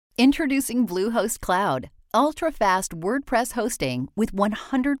Introducing Bluehost Cloud, ultra-fast WordPress hosting with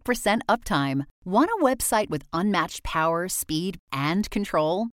 100% uptime. Want a website with unmatched power, speed, and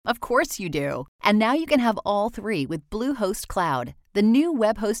control? Of course you do. And now you can have all three with Bluehost Cloud, the new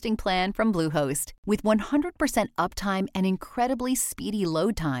web hosting plan from Bluehost. With 100% uptime and incredibly speedy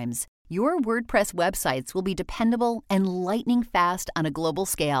load times, your WordPress websites will be dependable and lightning fast on a global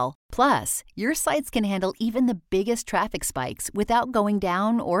scale. Plus, your sites can handle even the biggest traffic spikes without going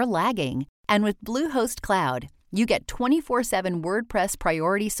down or lagging. And with Bluehost Cloud, you get 24/7 WordPress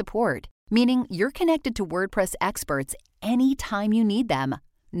priority support, meaning you're connected to WordPress experts anytime you need them.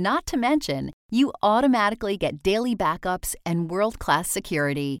 Not to mention, you automatically get daily backups and world-class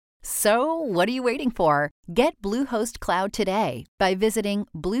security. So, what are you waiting for? Get Bluehost Cloud today by visiting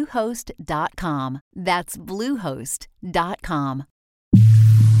Bluehost.com. That's Bluehost.com.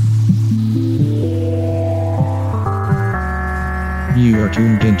 You are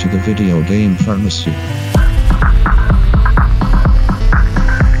tuned into the Video Game Pharmacy.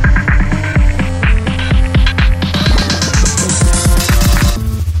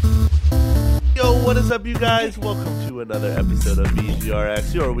 What is up, you guys? Welcome to another episode of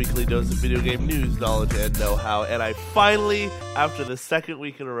VGRx, your weekly dose of video game news, knowledge, and know-how. And I finally, after the second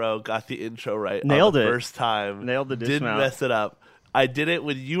week in a row, got the intro right. Nailed it. First time. Nailed the dismount. Didn't mess it up. I did it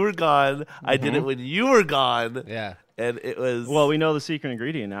when you were gone. I did it when you were gone. Yeah. And it was... Well, we know the secret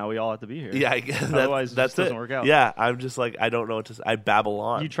ingredient now. We all have to be here. Yeah, I guess Otherwise, that's it doesn't it. work out. Yeah, I'm just like, I don't know what to say. I babble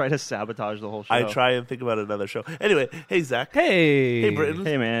on. You try to sabotage the whole show. I try and think about another show. Anyway, hey, Zach. Hey. Hey, Brittin.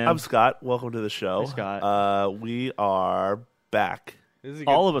 Hey, man. I'm Scott. Welcome to the show. Hey, Scott. We are back.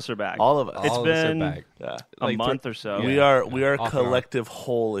 All of us are back. All of us. It's All of us are been back. Yeah. a month or so. We are a Off and collective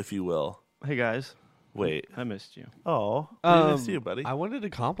whole, if you will. Hey, guys. Wait. I missed you. Oh, I missed you, buddy. I wanted to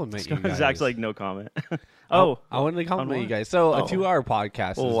compliment you guys. Zach's like, no comment. I wanted to compliment you guys. So a 2-hour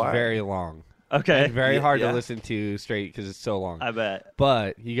podcast is why? very long. Okay. And very hard Yeah. to listen to straight because it's so long. I bet.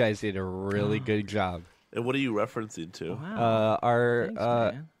 But you guys did a really good job. And what are you referencing to? Wow. Thanks,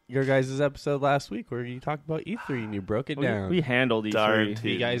 man. Your guys' episode last week where you talked about E3 and you broke it down. We handled E3. Darn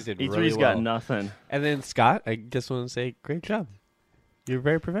You guys did E3's really got well. nothing. And then Scott, I just want to say, great job. You're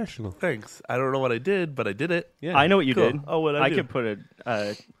very professional. Thanks. I don't know what I did, but I did it. Yeah. I know what you Cool. did. Oh, what'd I do? could put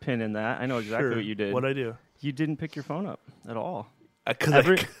a pin in that. I know exactly Sure. what you did. What'd I do? You didn't pick your phone up at all. Because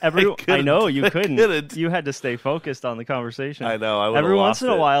I know you couldn't. couldn't. You had to stay focused on the conversation. I know. I would've Every once lost in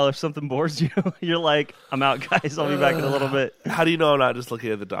a it. while, if something bores you, you're like, "I'm out, guys. I'll be back in a little bit." How do you know I'm not just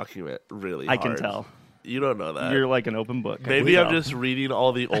looking at the document really I can hard? tell. You don't know that. You're like an open book. I Maybe can I'm tell. just reading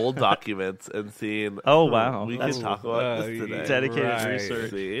all the old documents and seeing. Oh, wow. We That's- can talk about this today. Dedicated Right.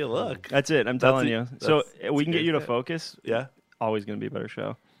 research. See, look. That's it. I'm telling you. So we can get you to good. focus. Yeah. Always going to be a better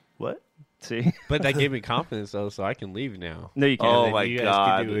show. What? See? But that gave me confidence, though, so I can leave now. No, you can't. Oh then my you guys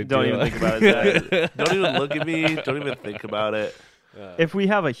God. can do it, Don't do even it. think about it. Don't even look at me. Don't even think about it. If we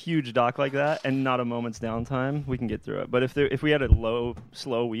have a huge doc like that and not a moment's downtime, we can get through it. But if we had a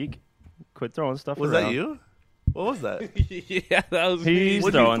slow week, quit throwing stuff Was around. that you? What was that? Yeah, that was me. He's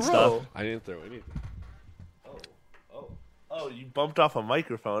What'd you throwing throw? stuff. I didn't throw anything. Oh, you bumped off a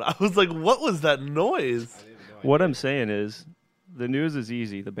microphone. I was like, what was that noise? What I'm saying is, the news is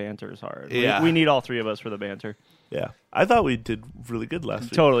easy. The banter is hard. Yeah. We need all three of us for the banter. Yeah. I thought we did really good last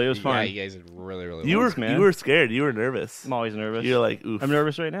week. Totally. It was Yeah, fun. you guys did really, really You well. were Thanks, man. you were scared. You were nervous. I'm always nervous. You're like, oof. I'm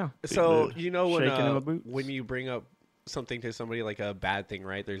nervous right now. So mood. you know Shaking in my boots. when you bring up something to somebody like a bad thing,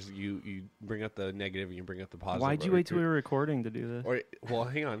 right? There's you bring up the negative and you bring up the positive. Why'd you wait till we were recording to do this? Or well,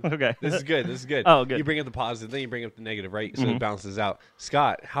 hang on. Okay. This is good. This is good. Oh, good. You bring up the positive, then you bring up the negative, right? So it balances out.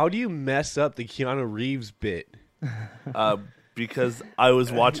 Scott, how do you mess up the Keanu Reeves bit? Because I was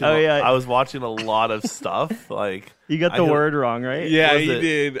watching. Oh, yeah. I was watching a lot of stuff. Like You got I the don't- word wrong, right? Yeah, was you it-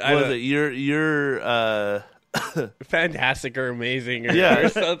 did. Was it you're Fantastic or amazing or, Yeah. or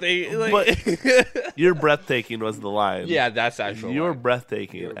something. Like, you're breathtaking was the line. yeah, that's actually You're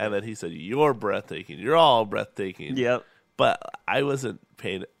breathtaking, and then he said, "You're breathtaking. You're all breathtaking." Yep. But I wasn't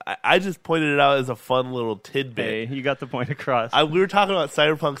paying. I just pointed it out as a fun little tidbit. Hey, you got the point across. We were talking about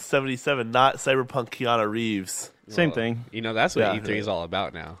Cyberpunk 77, not Cyberpunk Keanu Reeves. Same thing. You know, that's what Yeah. E3 is all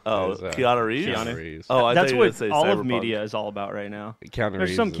about now. Oh, is, Keanu Reeves? Keanu Reeves. Oh, I That's thought you were what gonna say all of Cyberpunk. media is all about right now. Keanu There's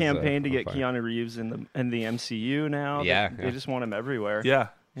Reeves some is, campaign to on get fire. Keanu Reeves in the MCU now. Yeah, They yeah. just want him everywhere. Yeah,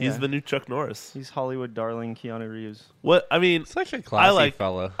 he's Yeah. the new Chuck Norris. He's Hollywood darling Keanu Reeves. What I mean, Such a classy I like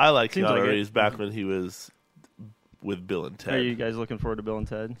fella. I like Seems Keanu like it. Reeves back when he was with Bill and Ted. Are you guys looking forward to Bill and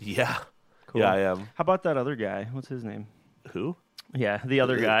Ted? Yeah, Cool. yeah, I am. How about that other guy? What's his name? Who? Yeah, the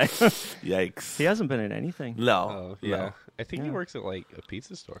other guy. Yikes! He hasn't been in anything. No, Oh, yeah. no. I think he Yeah. works at like a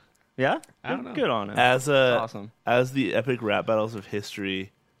pizza store. Yeah? I don't know. Good on him. As That's awesome. as the epic rap battles of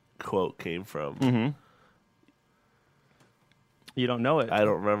history quote came from. Mm-hmm. You don't know it. I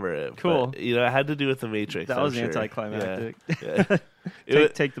don't remember it. Cool. But, it had to do with the Matrix. That I'm was sure. anticlimactic. Yeah.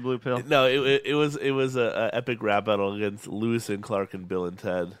 Take the blue pill. No, it was a epic rap battle against Lewis and Clark and Bill and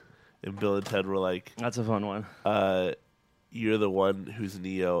Ted. And Bill and Ted were like, That's a fun one. you're the one who's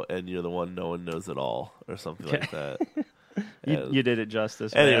Neo, and you're the one no one knows at all, or something like that. You did it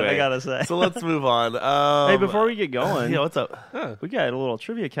justice, man, Anyway, I gotta say. So let's move on. Hey, before we get going, yeah, what's up? we got a little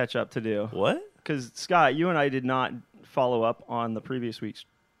trivia catch-up to do. What? Because, Scott, you and I did not follow up on the previous week's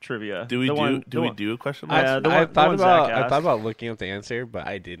trivia. Do we do a question? Yeah, mark? the one Zach I thought asked. about looking up the answer, but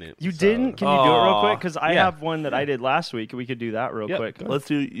I didn't. You so- didn't? Can you do it real Aw. quick? Because I Yeah. have one that I did last week. We could do that real Yep. quick. Let's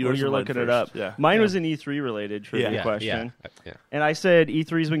do yours. While you're and mine looking it first. up. Yeah. Mine was an E3 related trivia Yeah. question. Yeah. And I said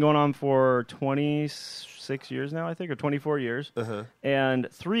E3's been going on for 26 years now, I think, or 24 years. Uh-huh. And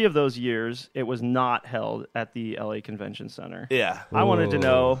 3 of those years, it was not held at the LA Convention Center. Yeah. I wanted to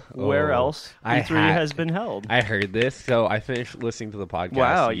know where Oh. else I E3 had- has been held. I heard this, so I finished listening to the podcast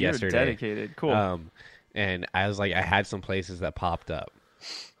Wow, you're yesterday. dedicated. Cool. And I was like, I had some places that popped up.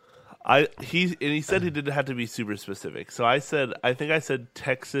 He said he didn't have to be super specific. So I think I said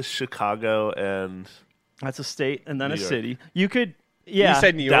Texas, Chicago, and That's a state and then New a York. city. You could, yeah. You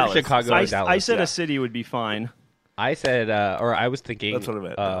said New York, Dallas. Chicago, I, or Dallas. I said yeah. a city would be fine. I said, or I was thinking. that's what I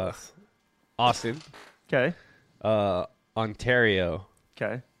meant. Dallas. Austin, Okay. Ontario.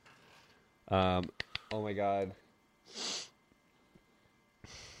 Okay. Oh my God.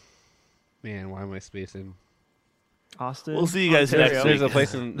 Man, why am I spacing? Austin. We'll see you guys Ontario. next There's week. a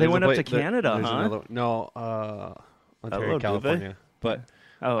place in. They there's went a up pla- to Canada, there's huh? another- no, Ontario, do they? California. But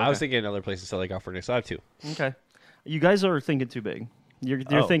Oh, okay. I was thinking other places, Southern California. So I have 2. Okay. You guys are thinking too big. You're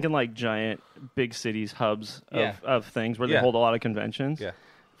Oh. thinking like giant, big cities, hubs Yeah. of things where they Yeah. hold a lot of conventions. Yeah.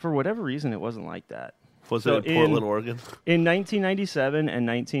 For whatever reason, it wasn't like that. Was So it in Portland, Oregon? In 1997 and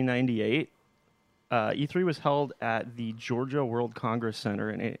 1998, E3 was held at the Georgia World Congress Center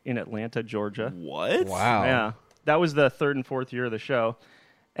in Atlanta, Georgia. What? Wow. Yeah. That was the 3rd and 4th year of the show.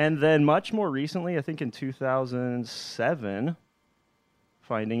 And then much more recently, I think in 2007,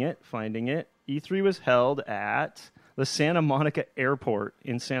 finding it, E3 was held at the Santa Monica Airport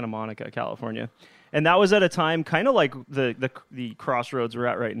in Santa Monica, California. And that was at a time kind of like the crossroads we're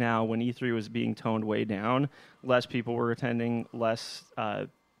at right now when E3 was being toned way down. Less people were attending, less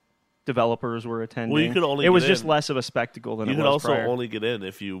developers were attending. Well, you could only it was get just in- less of a spectacle than You it could was also prior. only get in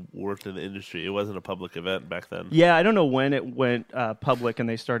if you worked in the industry. It wasn't a public event back then. Yeah, I don't know when it went public and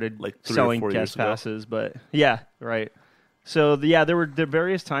they started Like 3 or selling 4 years guest ago. passes, but yeah, right. So there were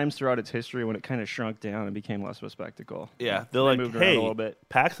various times throughout its history when it kind of shrunk down and became less of a spectacle. Yeah, They they're like, moved around a hey, little bit.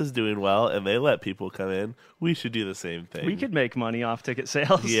 PAX is doing well, and they let people come in. We should do the same thing. We could make money off ticket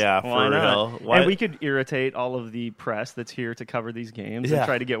sales. Yeah, Why for not? real. Why- And we could irritate all of the press that's here to cover these games Yeah. and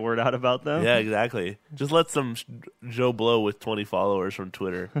try to get word out about them. Yeah, exactly. Just let some Joe Blow with 20 followers from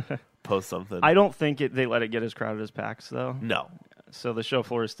Twitter post something. I don't think they let it get as crowded as PAX, though. No. So the show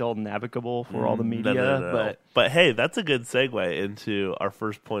floor is still navigable for all the media. No. But hey, that's a good segue into our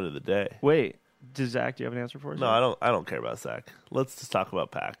first point of the day. Wait, does Zach, do you have an answer for us? No, I don't care about Zach. Let's just talk about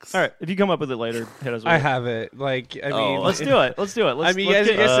PAX. All right, if you come up with it later, hit us with I it. have it. Like, I mean, Oh. Let's do it. Let's do it. Let's, I mean, let's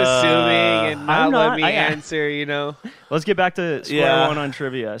you guys are just assuming and not I'm let not- me I- answer. You know, let's get back to square Yeah. one on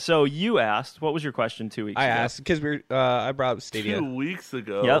trivia. So you asked, what was your question 2 weeks I ago? asked because I brought up Stadia, 2 weeks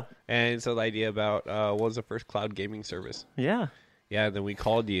ago. Yep. and so the idea about what was the first cloud gaming service? Yeah. Yeah, then we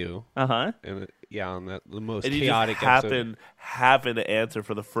called you, Uh-huh. and on the most And you chaotic just episode. happen to answer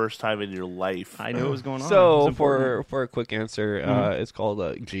for the first time in your life. I knew what was going on. It So was important. for a quick answer, it's called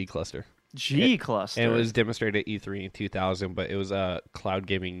a G cluster. G cluster. And it was demonstrated at E3 in 2000, but it was a cloud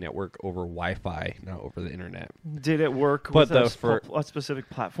gaming network over Wi-Fi, not over the internet. Did it work But with the a specific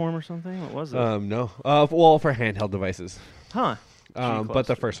platform or something? What was it? No. Well, for handheld devices. Huh. But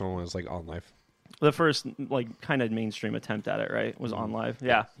G-cluster. the first one was like on live. The first kind of mainstream attempt at it, right, was on live.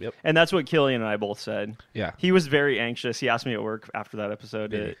 Yeah. Yep. And that's what Killian and I both said. Yeah. He was very anxious. He asked me at work after that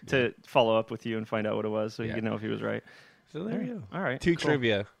episode Maybe, to follow up with you and find out what it was so he Yeah. could know if he was right. So there you go. All right. Two cool.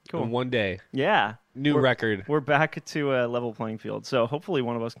 trivia Cool. in one day. Yeah. New record. We're back to a level playing field. So hopefully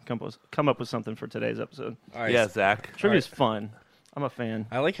one of us can come up with something for today's episode. All right. Yeah, Zach. Trivia's fun. I'm a fan.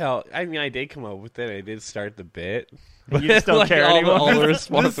 I like how, I mean, I did come up with it. I did start the bit. You just don't Like, care all anymore. all the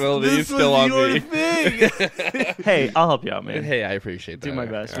responsibility is still on me. Hey, I'll help you out, man. Hey, I appreciate that. Do my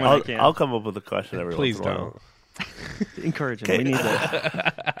best. All When I right. can. I'll come up with a question every Please once in a while. don't. Encourage him. We need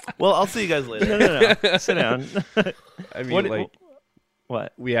that. Well, I'll see you guys later. No. Sit down. I mean, What- like,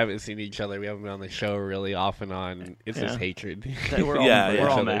 What? We haven't seen each other. We haven't been on the show really off and on. It's just hatred. We're all, Yeah, we're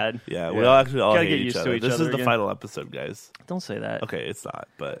all yeah. mad. Yeah, we all actually all Gotta hate get each used to other. each This other is the again. final episode, guys. Don't say that. Okay, it's not,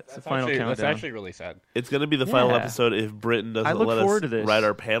 but It's the final countdown. That's actually really sad. it's going to be the final Yeah. episode if Brittin I doesn't look let forward us to this. write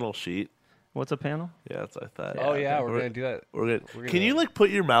our panel sheet. What's a panel? Yeah, that's what I thought. Oh yeah, we're gonna do that. We're gonna. We're Can gonna- you like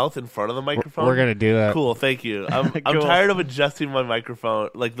put your mouth in front of the microphone? We're gonna do that. Cool, thank you. I'm Cool. tired of adjusting my microphone,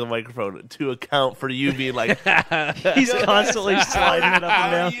 like the microphone, to account for you being like, He's constantly sliding it up "How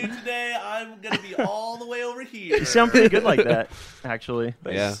and are down. you today? I'm gonna be all the way over here." You sound pretty good like that, actually.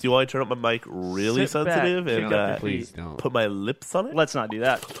 Nice. Yeah. Do you want me to turn up my mic really Sit back, sensitive kick and up your Please feet. don't. put my lips on it? Let's not do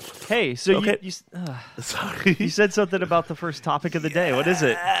that. Hey, so Okay. you Sorry. said something about the first topic of the day. What is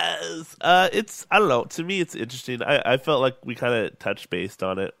it? Yes. It's I don't know. To me, it's interesting. I felt like we kind of touched based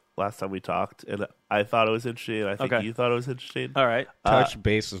on it last time we talked, and I thought it was interesting. And I think Okay. you thought it was interesting. All right. Touch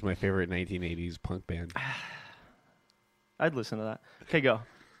Base was my favorite 1980s punk band. I'd listen to that. Okay, go.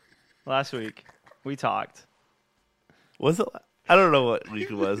 Last week, we talked. Was it? I don't know what week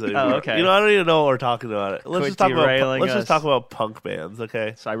it was anymore. okay. You know, I don't even know what we're talking about. Let's Quit just talk about. derailing Let's us. just talk about punk bands,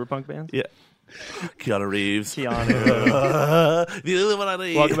 okay? Cyberpunk bands? Yeah. Keanu Reeves. Keanu. The only one I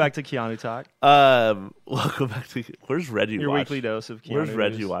need. Welcome back to Keanu Talk. Welcome back to. Where's Reggie? Your Watch? weekly dose of Keanu Where's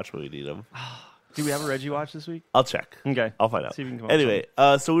Reggie news. Watch when we need him? Do we have a Reggie Watch this week? I'll check. Okay. I'll find out. See if we can come up with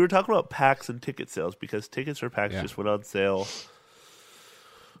Anyway, so we were talking about PAX and ticket sales because tickets for PAX Yeah. just went on sale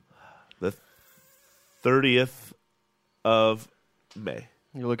the 30th of May.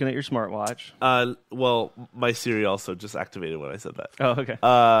 You're looking at your smartwatch. Well, my Siri also just activated when I said that. Oh, okay.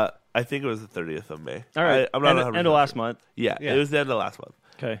 I think it was the 30th of May. All right. I'm not end 100% of last sure. month. Yeah, Yeah. it was the end of last month.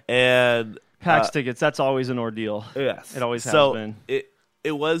 Okay. And PAX tickets, that's always an ordeal. yes, It always has so been.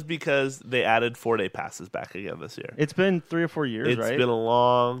 It was because they added 4-day passes back again this year. It's been 3 or 4 years, It's right? been a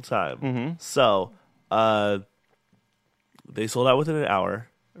long time. Mm-hmm. So they sold out within an hour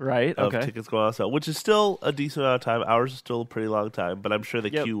Right, of okay. tickets going on sale, which is still a decent amount of time. Hours is still a pretty long time, but I'm sure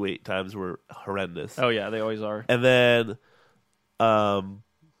the Yep. queue wait times were horrendous. Oh, yeah, they always are. And then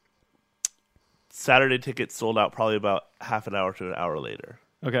Saturday tickets sold out probably about half an hour to an hour later.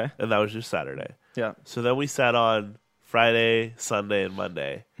 Okay. And that was just Saturday. Yeah. So then we sat on Friday, Sunday, and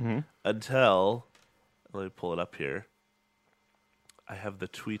Monday until, let me pull it up here. I have the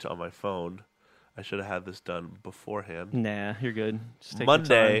tweet on my phone. I should have had this done beforehand. Nah, you're good. Just take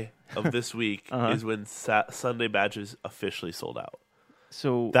Monday of this week Uh-huh. is when Sunday badges officially sold out.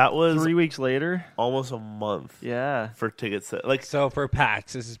 So That was 3 weeks later? almost a month Yeah. for tickets. Like, So for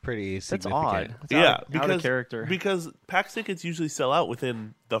PAX, this is pretty That's significant. odd. That's yeah, out of character. Because PAX tickets usually sell out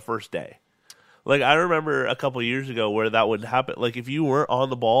within the first day. Like, I remember a couple years ago where that would happen. Like, if you weren't on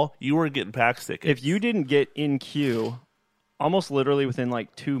the ball, you weren't getting PAX tickets. If you didn't get in queue, almost literally within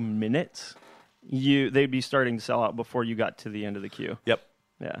like 2 minutes, they'd be starting to sell out before you got to the end of the queue. Yep.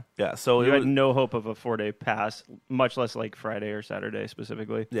 Yeah. Yeah. So You it had was, no hope of a 4-day pass, much less like Friday or Saturday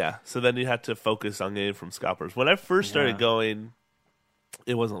specifically. yeah. So then you had to focus on getting from scalpers. When I first started Yeah. going,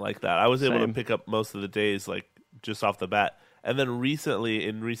 it wasn't like that. I was able to Same. pick up most of the days, like, just off the bat. And then recently,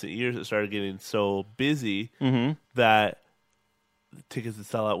 in recent years, it started getting so busy that tickets would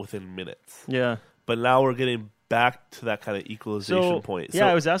sell out within minutes. Yeah. But now we're getting back to that kind of equalization So, point. yeah, So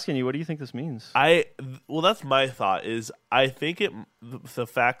I was asking you, what do you think this means? well, that's my thought. Is I think the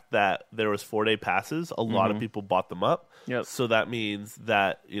fact that there was 4-day passes, a lot of people bought them up. Yep. So that means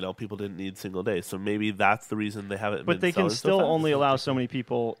that people didn't need single days. So maybe that's the reason they haven't. But been they can selling so still fast. only allow so many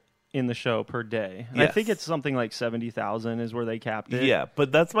people in the show per day. And I Yes. think it's something like 70,000 is where they capped it. Yeah,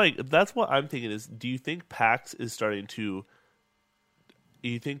 but that's what I'm thinking is. Do you think PAX is starting to?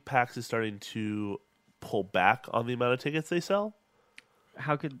 Pull back on the amount of tickets they sell?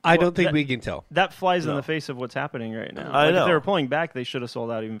 How could I well, don't think that, we can tell. that flies in No. the face of what's happening right now. I Like, know. if they were pulling back, they should have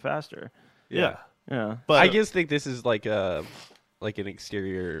sold out even faster. Yeah, Yeah. but I just think this is like an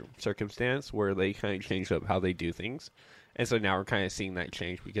exterior circumstance where they kind of changed up how they do things, and so now we're kind of seeing that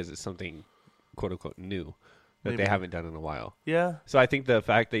change because it's something quote unquote new that Maybe. they haven't done in a while. yeah, So I think the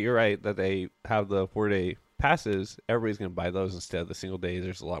fact that you're right that they have the 4-day passes, everybody's going to buy those instead of the single days.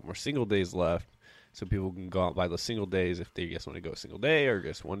 There's a lot more single days left, so people can go out and buy those single days if they just want to go a single day or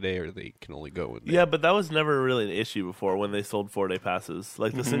just one day, or they can only go one day. yeah. But that was never really an issue before when they sold 4-day passes.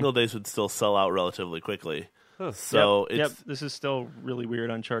 Like the single days would still sell out relatively quickly. So Yep, it's this is still really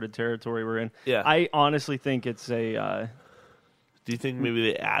weird, uncharted territory we're in. Yeah. I honestly think it's a... Do you think maybe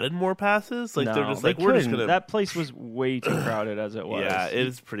they added more passes? Like no, they're just they like we're just couldn't. gonna. That place was way too crowded as it was. Yeah, it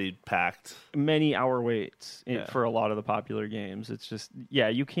is pretty packed. Many hour waits Yeah. for a lot of the popular games. It's just,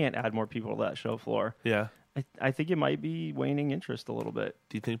 you can't add more people to that show floor. Yeah, I think it might be waning interest a little bit.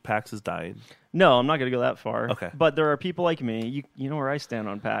 Do you think PAX is dying? No, I'm not going to go that far. Okay. But there are people like me. You know where I stand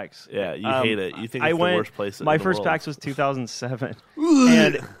on PAX. Yeah, you hate it. You think it's the worst place in my the first world. PAX was 2007.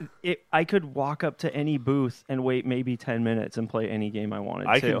 And I could walk up to any booth and wait maybe 10 minutes and play any game I wanted to.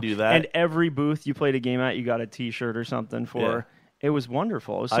 I can do that. And every booth you played a game at, you got a T-shirt or something for. Yeah. It was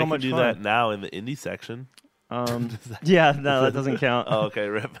wonderful. It was so much fun. I can do that now in the indie section. Yeah, no, that doesn't count. Oh, okay,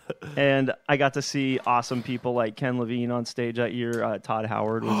 rip. And I got to see awesome people like Ken Levine on stage that year. Todd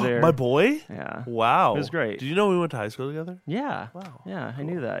Howard was there. My boy? Yeah. Wow. It was great. Did you know we went to high school together? Yeah. Wow. Yeah, I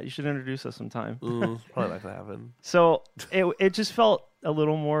knew that. You should introduce us sometime. Probably not going to happen. So it just felt a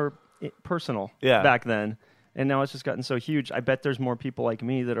little more personal back then. And now it's just gotten so huge. I bet there's more people like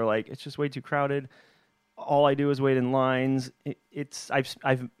me that are like, it's just way too crowded. All I do is wait in lines.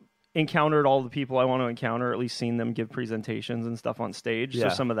 I've encountered all the people I want to encounter, or at least seen them give presentations and stuff on stage. Yeah.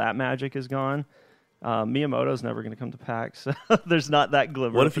 So some of that magic is gone. Miyamoto's never going to come to PAX. There's not that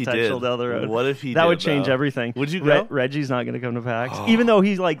glimmer of potential down the road. What if he that did, would change though? everything. Would you go? Reggie's not going to come to PAX, even though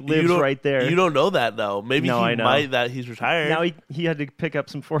he's like lives right there. You don't know that though. Maybe No, I he know. might that he's retired. Now he had to pick up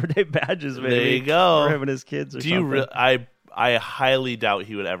some 4-day badges. Maybe, there you go. for him and his kids. Or Do you? something. I highly doubt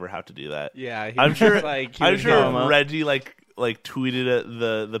he would ever have to do that. Yeah, I'm sure. Like, I'm sure him up. Reggie like tweeted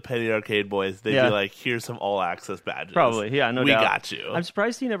at the Penny Arcade boys. They'd be like, "Here's some all access badges." Probably, yeah, no we doubt. got you. I'm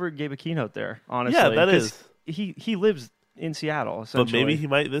surprised he never gave a keynote there. Honestly, Yeah, that 'cause is. He lives in Seattle. But Essentially. maybe he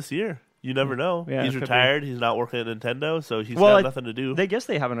might this year. You never know. Yeah, He's it could retired. He's not working at Nintendo, so he's got nothing to do. They guess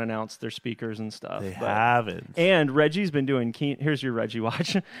they haven't announced their speakers and stuff. They haven't. And Reggie's been doing here's your Reggie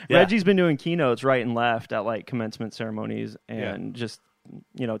watch. Reggie's been doing keynotes right and left at like commencement ceremonies and just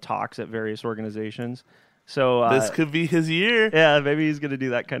talks at various organizations. So this could be his year. Yeah, maybe he's going to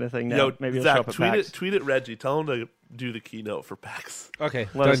do that kind of thing now. Yo, maybe he'll Zach, show up at PAX. tweet at Reggie. Tell him to do the keynote for PAX. Okay,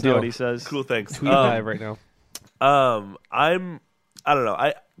 Let us know what he says. Cool, thanks. Tweet live right now. I don't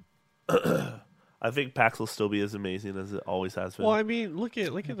know. I think PAX will still be as amazing as it always has been. Well, I mean, look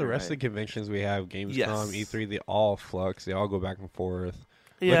at the rest of the conventions we have. Gamescom, E3, they all flux. They all go back and forth.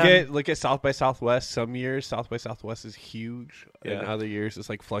 Yeah. Look at South by Southwest. Some years South by Southwest is huge, and other years it's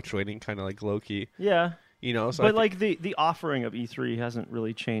like fluctuating, kind of like low key. Yeah. So but like the offering of E3 hasn't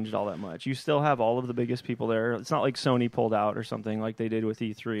really changed all that much. You still have all of the biggest people there. It's not like Sony pulled out or something like they did with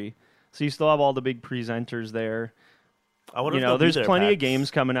E3. So you still have all the big presenters there. I wonder if they'll be there's there at plenty of PAX.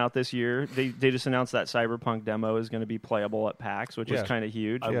 games coming out this year. They just announced that Cyberpunk demo is going to be playable at PAX, which is kind of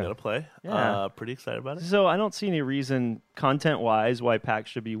huge. I'm gonna play. Yeah. Pretty excited about it. So I don't see any reason, content-wise, why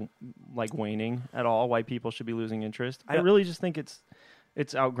PAX should be like waning at all. Why people should be losing interest. I really just think it's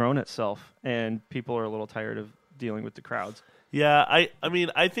outgrown itself, and people are a little tired of dealing with the crowds. Yeah, I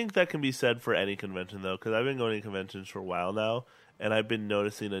mean, I think that can be said for any convention though, because I've been going to conventions for a while now, and I've been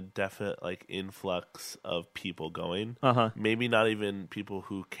noticing a definite like influx of people going. Maybe not even people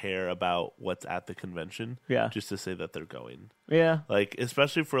who care about what's at the convention. Yeah. Just to say that they're going. Yeah. Like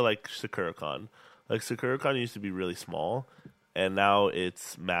especially for like SakuraCon. Like SakuraCon used to be really small, and now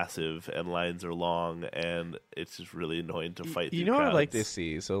it's massive and lines are long, and it's just really annoying to fight. You through know what I'd crowds. like to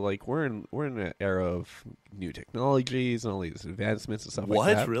see? So like we're in an era of new technologies and all these advancements and stuff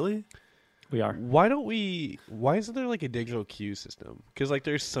like that. What really? We are. Why isn't there like a digital queue system? Because like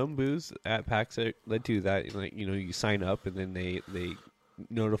there's some booths at PAX that do that. Like you sign up and then they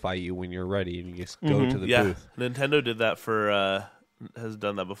notify you when you're ready and you just go to the booth. Nintendo did that for has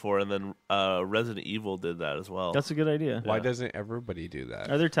done that before, and then Resident Evil did that as well. That's a good idea. Why doesn't everybody do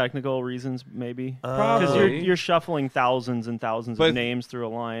that? Are there technical reasons, maybe? Probably. Because you're shuffling thousands and thousands But of names through a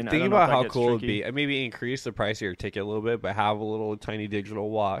line. Think I don't know about if that how gets cool it would tricky. be. And maybe increase the price of your ticket a little bit, but have a little tiny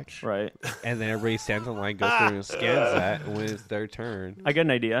digital watch. Right. And then everybody stands in line, goes through and scans that, and when it's their turn. I got an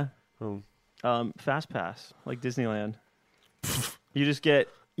idea. Hmm. Fast Pass, like Disneyland.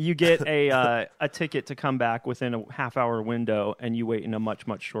 You get a ticket to come back within a half-hour window, and you wait in a much,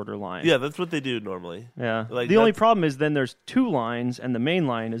 much shorter line. Yeah, that's what they do normally. Yeah. Like, the only that's- problem is then there's two lines, and the main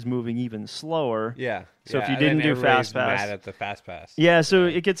line is moving even slower. Yeah. So if you and didn't then do everybody's Fast Pass- mad at the Fast Pass. Yeah, so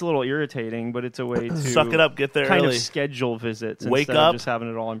it gets a little irritating, but it's a way to Suck it up, get there kind early. of schedule visits Wake instead up, of just having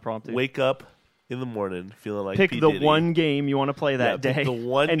it all impromptu. Wake up in the morning feeling like Pick P. the Diddy. one game you want to play that pick day the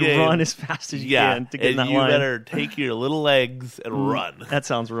one and game. run as fast as you can to get and in that you line. better take your little legs and run. That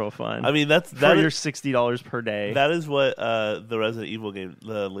sounds real fun. I mean, for that your is, $60 per day. that is what the Resident Evil game,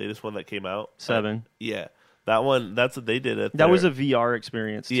 the latest one that came out. 7. Yeah, that one. That's what they did. That was a VR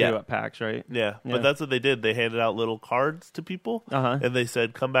experience too Yeah. at PAX, right? Yeah, Yeah. but that's what they did. They handed out little cards to people, Uh-huh. and they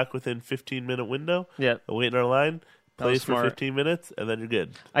said, "Come back within 15-minute window. Yeah. Wait in our line, play was for smart. 15 minutes, and then you're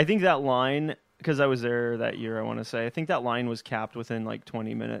good." I think that line, because I was there that year, I want to say, I think that line was capped within like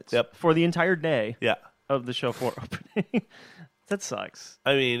 20 minutes. Yep. For the entire day. Yeah. of the show 4 opening. That sucks.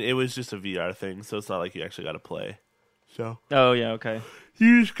 I mean, it was just a VR thing, so it's not like you actually got to play. So. Oh yeah, okay.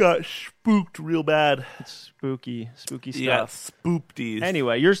 You just got spooked real bad. It's spooky stuff. Yeah, spoopties.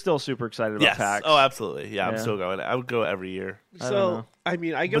 Anyway, you're still super excited about yes. PAX. Oh, absolutely. Yeah, I'm Yeah. still going. I would go every year. So I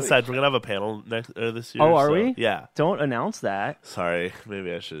mean, I go. Besides, we're gonna have a panel this year. Oh, are so, we? Yeah. Don't announce that. Sorry,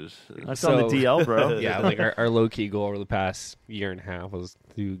 maybe I should. That's on the DL, bro. Yeah, like our low key goal over the past year and a half was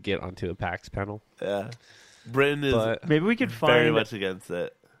to get onto a PAX panel. Yeah. Brittin is But Maybe we could very find much against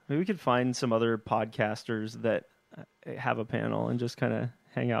it. maybe we could find some other podcasters that have a panel and just kind of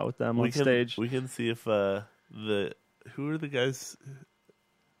hang out with them on stage. We can see if who are the guys.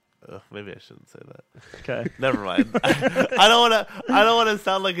 Maybe I shouldn't say that. Okay. Never mind. I don't want to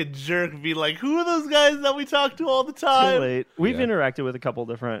sound like a jerk. Be like, who are those guys that we talk to all the time? Too late. We've Yeah. interacted with a couple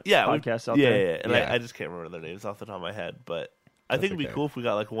different Yeah, podcasts out yeah, there. yeah. And Yeah. I just can't remember their names off the top of my head. But I think it'd be okay. cool if we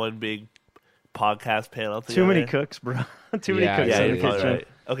got like one big podcast panel together. Too many cooks, bro. Too many Yeah, cooks Yeah, in you're the probably kitchen. right.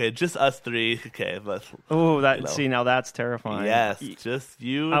 Okay, just us three. Okay, but Oh, that You know. see now that's terrifying. yes, just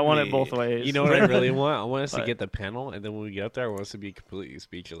you. And I want me. it both ways. you know what I really want? I want us to What? get the panel, and then when we get up there, I want us to be completely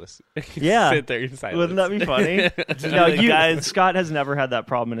speechless. Yeah. Sit there in silence. Wouldn't that be funny? Just No, be like, you, guys, Scott has never had that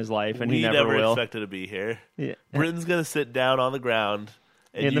problem in his life, and we he never never will. expected to be here. Yeah. Britton's gonna sit down on the ground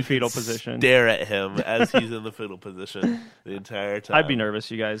and In you the fetal can position. Stare at him as he's in the fetal position the entire time. I'd be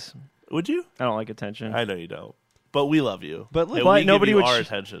nervous, you guys. Would you? I don't like attention. I know you don't, but we love you. But look- And But we give nobody you would our sh-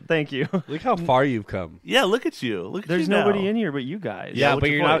 attention. Thank you. Look how far you've come. Yeah, look at you. Look at There's you now. nobody in here but you guys. Yeah, Yeah, what's but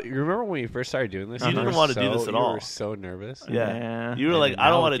your you're not. point? You remember when you first started doing this? You didn't want to do this at all. You were so nervous. Yeah, Yeah. you were And like, I now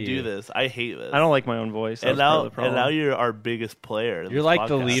don't want to look do you. this. I hate this. I don't like my own voice. And That's part now, of the problem. and now you're our biggest player. in You're this like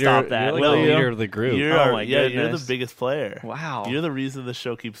the podcast. leader. Stop that, You're like will the you? leader of the group. You're Oh our, my yeah, you're the goodness. biggest player. Wow. You're the reason the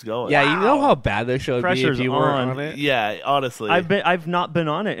show keeps going. Yeah, you know how bad the show would be Pressure's if you weren't on. on it. Yeah, honestly. I've not been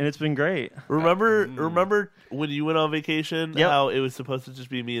on it, and it's been great. Remember when you went on vacation? Yep. How it was supposed to just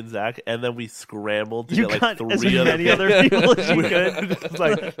be me and Zach, and then we scrambled to You get got like as three many other other people as you We could. It's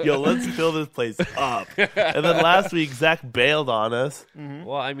like, yo, let's fill this place up. And then last week, Zach bailed on us.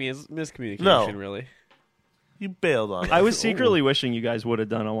 Well, I mean, it's miscommunication, No. really. You bailed on us. I was secretly wishing you guys would have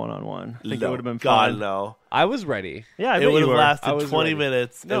done a one-on-one. I think it No, would have been God, fun. no. I was ready. Yeah, I It bet would you have were. I lasted was 20 ready.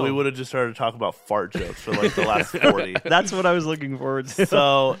 minutes, and No. we would have just started talking about fart jokes for like the last 40. That's what I was looking forward to.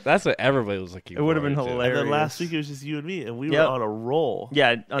 So, That's what everybody was looking for. It would have been and hilarious. then last week it was just you and me, and we Yep. were on a roll. Yeah,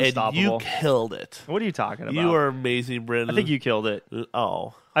 And unstoppable. you killed it. What are you talking about? You are amazing, Brendan. I think you killed it.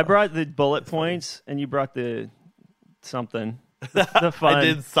 Oh. I brought the bullet points, and you brought the something. The fun. I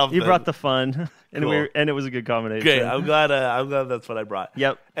did something. You brought the fun, and Cool. and it was a good combination. Great. I'm glad that's what I brought.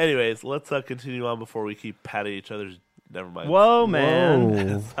 Yep. Anyways, let's continue on before we keep patting each other's. Never mind. Whoa,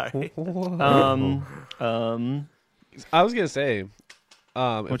 man. Sorry. I was gonna say,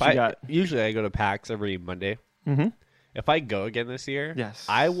 What if you got? usually I go to PAX every Monday. Mm-hmm. If I go again this year, Yes.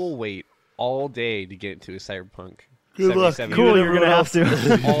 I will wait all day to get into a Cyberpunk. Good luck. 77. Cool, You you're and gonna have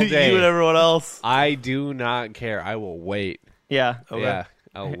everyone to. All day. You and everyone else. I do not care. I will wait. Yeah. Okay. Yeah,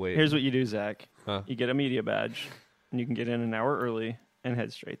 I'll wait. Here's what you do, Zach. Huh. You get a media badge, and you can get in an hour early and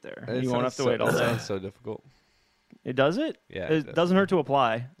head straight there. It You won't have sounds to wait all That day. sounds so difficult. It does it? Yeah, It it does. doesn't hurt to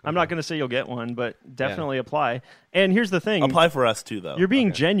apply. I'm not going to say you'll get one, but definitely apply. And here's the thing. Apply for us too, though. You're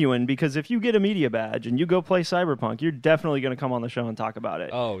being genuine because if you get a media badge and you go play Cyberpunk, you're definitely going to come on the show and talk about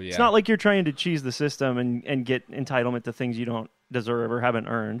it. Oh, yeah. It's not like you're trying to cheese the system and get entitlement to things you don't deserve or haven't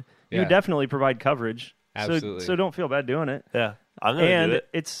earned. You Yeah. definitely provide coverage. Absolutely. So don't feel bad doing it. Yeah, I'm gonna And do it.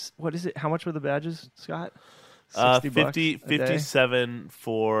 it's, what is it? How much were the badges, Scott? 50, bucks a day? 57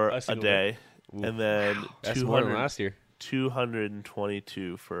 for a single day, Ooh. and then That's more than last year.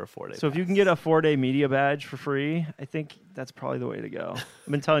 222 for a 4-day. So if you can get a 4-day media badge for free, I think that's probably the way to go. I've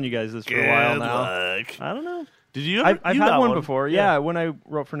been telling you guys this for a while now. luck. I don't know. Did you? Ever, I've you had got one before. Yeah, when I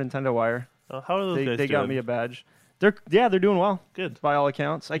wrote for Nintendo Wire, How are those guys they got doing? me a badge. They're doing well. Good. By all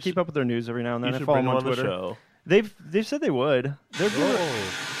accounts. I keep up with their news every now and then. You I should follow bring them them on on the Twitter. show. They've said they would. They're good.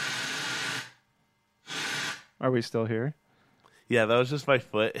 Are we still here? Yeah, that was just my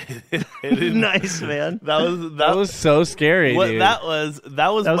foot. It Nice, man. That was so scary, what dude. that was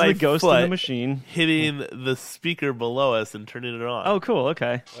That was my the ghost foot in the machine. hitting the speaker below us and turning it on. Oh, cool.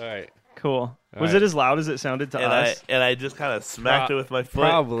 Okay. All right. Cool. All Was right. it as loud as it sounded to and us? I just kind of smacked it with my foot.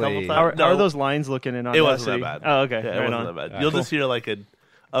 Probably. A couple times. How are, No, how are those lines looking in on It wasn't Audacity? that bad. Oh, okay. Yeah, it Right wasn't on. that bad. All You'll right, just hear like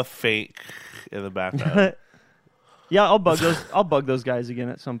a faint in the background. Yeah, I'll bug those guys again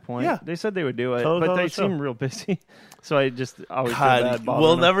at some point. Yeah. They said they would do it, Tell them but on they the show. seem real busy. So I just always feel bad God, bothering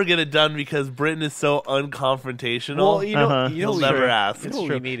we'll them. never get it done because Brittin is so unconfrontational. Well, you know, Uh-huh. you know, He'll what never ask. You It's know what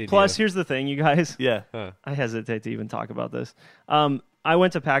true. we need to Plus, do. here's the thing, you guys. Yeah. Huh. I hesitate to even talk about this. I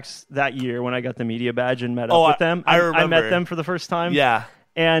went to PAX that year when I got the media badge and met up with them. I remember. I met them for the first time. Yeah.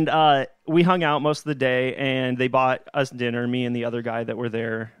 And we hung out most of the day, and they bought us dinner, me and the other guy that were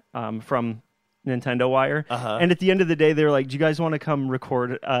there from Nintendo Wire. And at the end of the day, they were like, do you guys want to come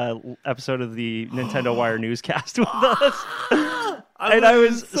record an episode of the Nintendo Wire newscast with us? And I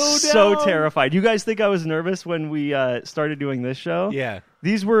was so terrified. You guys think I was nervous when we started doing this show? Yeah.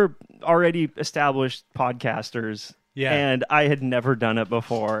 These were already established podcasters. Yeah. And I had never done it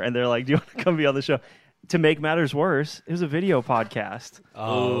before. And they're like, do you want to come be on the show? To make matters worse, it was a video podcast.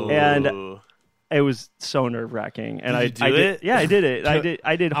 Oh. And it was so nerve-wracking. And Did you do it? Yeah, I did it.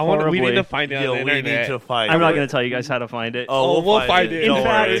 I did horribly. We need to find it on the we internet. need to find I'm it. not going to tell you guys how to find it. Oh, we'll find it. Don't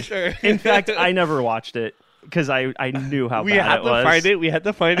worry. In fact, I never watched it because I knew how We bad had it to was. find it. We had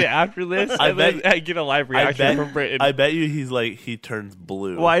to find it after this. I and then bet- get a live reaction from Brittin. I bet you he turns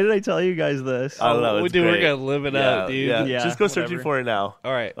blue. Why did I tell you guys this? I don't know. It's Dude, we're great. going to live it up, dude. Yeah. Yeah, Just go searching whatever. for it now.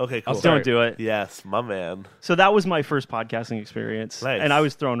 All right. Okay, cool. I'll start. Don't do it. Yes, my man. So that was my first podcasting experience, Nice. and I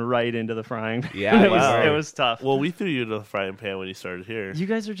was thrown right into the frying pan. Yeah, wow. It was tough. Well, we threw you into the frying pan when you started here. You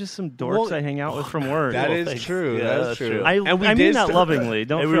guys are just some dorks I hang out with from work. That Well, is thanks. true. Yeah, That's that's true. true. I mean did that start- lovingly.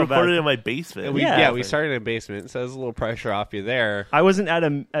 Don't And we feel recorded bad. in my basement. And we, Yeah. we started in a basement, so there's a little pressure off you there. I wasn't at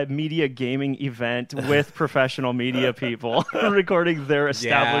a media gaming event with professional media people recording their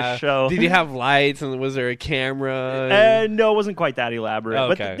established show. Did you have lights and was there a camera? And no, it wasn't quite that elaborate, Oh,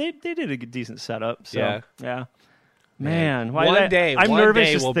 but okay. they did a decent setup. So, Yeah. yeah. Man, why One did I- day- I'm one nervous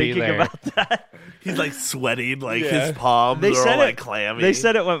day just we'll be thinking there. about that. He's like sweating, like Yeah. his palms They are said all it. like clammy. They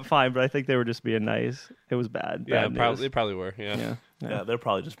said it went fine, but I think they were just being nice. It was bad. Yeah, Bad they news. probably were. Yeah. Yeah. Yeah, they're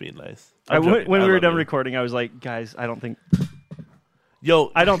probably just being nice. When joking. we I were love done you. recording, I was like, guys, I don't think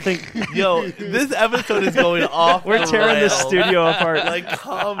Yo, this episode is going off. we're the tearing the rails. studio apart. Like,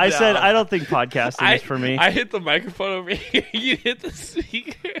 calm I said, down. I don't think podcasting is for me. I hit the microphone over here. You hit the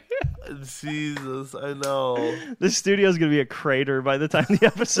speaker. Jesus, I know. This studio is going to be a crater by the time the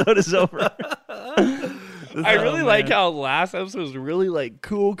episode is over. I really like man. how last episode was really like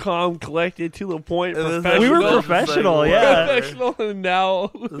cool, calm, collected, to the point. And this Professional. We were episode's professional, like, yeah. Professional, and now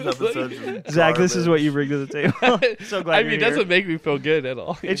This episode's just Zach, this is garbage. what you bring to the table. So glad I you're mean, it here. doesn't make me feel good at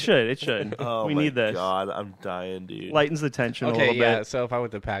all. It should. It should. Oh we my need this. God, I'm dying, dude. Lightens the tension a Okay, little yeah. bit. So if I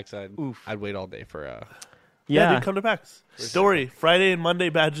went to PAX, I'd wait all day for yeah, Yeah. dude, come to PAX. Story: Friday and Monday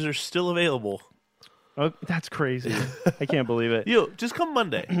badges are still available. Oh, that's crazy. I can't believe it. Yo, just come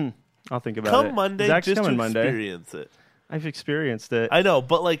Monday. I'll think about it. Come Monday, Zach's just to coming Monday. experience it. I've experienced it. I know,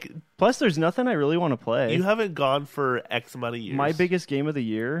 but like, Plus, there's nothing I really want to play. you haven't gone for X amount of years. My biggest game of the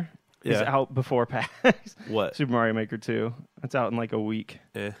year is Yeah. out before PAX. What? Super Mario Maker 2. It's out in like a week.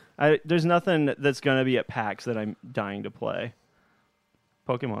 Eh. There's nothing that's going to be at PAX that I'm dying to play.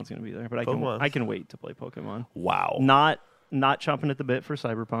 Pokemon's going to be there, but Pokemon's. I can wait to play Pokemon. Wow. Not chomping at the bit for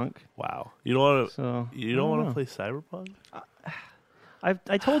Cyberpunk. Wow. You don't want to. So You don't want to know. play Cyberpunk?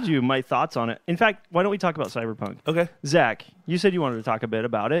 I told you my thoughts on it. In fact, why don't we talk about Cyberpunk? Okay. Zach, you said you wanted to talk a bit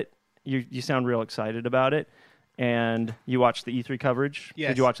about it. You sound real excited about it. And you watched the E3 coverage. Yes.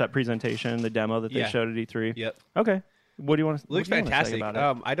 Did you watch that presentation, the demo that they Yeah. showed at E3? Yep. Okay. What do you want to? Looks what do you wanna say fantastic.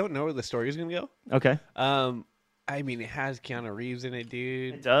 about it? I don't know where the story is gonna go. Okay. I mean, it has Keanu Reeves in it,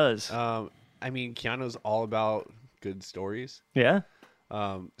 dude. It does. I mean, Keanu's all about good stories. Yeah.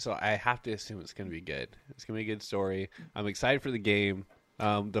 So I have to assume it's going to be good. It's going to be a good story. I'm excited for the game.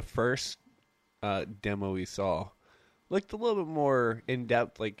 The first demo we saw looked a little bit more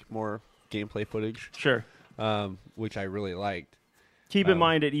in-depth, like more gameplay footage, Sure. which I really liked. Keep in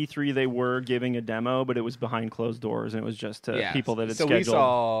mind at E3 they were giving a demo, but it was behind closed doors and it was just to people that had so scheduled. we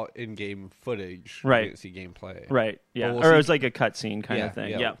saw in-game footage. Right. We didn't see gameplay. Right. Yeah. But we'll or see- it was like a cutscene kind of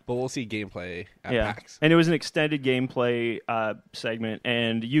thing. Yeah. But we'll see gameplay at Yeah. PAX. And it was an extended gameplay segment,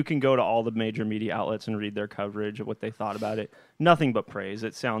 and you can go to all the major media outlets and read their coverage of what they thought about it. Nothing but praise.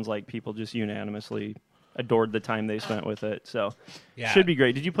 It sounds like people just unanimously adored the time they spent with it. So Yeah. should be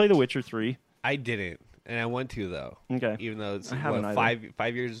great. Did you play The Witcher 3? I didn't, and I want to though. Okay. Even though it's I haven't what, either.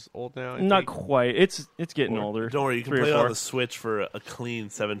 5 years old now. I Not think? quite. It's getting older. Don't worry, you can 3 or play it 4. on the Switch for a clean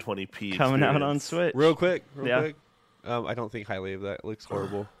 720p. Coming out on experience. Switch. Real quick. Yeah. I don't think highly of that. It looks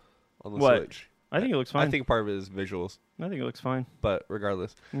horrible on the What? Switch. I think it looks fine. I think part of it is visuals, it looks fine. but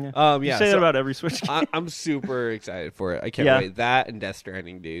regardless. Yeah. Yeah. You say that so about every Switch game. I'm super excited for it. I can't Yeah. wait. That and Death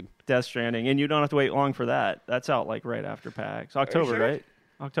Stranding, dude. Death Stranding, and you don't have to wait long for that. That's out like right after PAX. October, sure? right?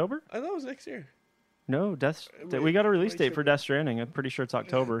 October? I thought it was next year. No, we got a release date for Death Stranding. I'm pretty sure it's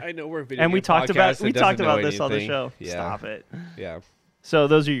October. I know we're video And we game talked podcast about that we doesn't talked know about this on the anything. show. Yeah. Stop it. Yeah. So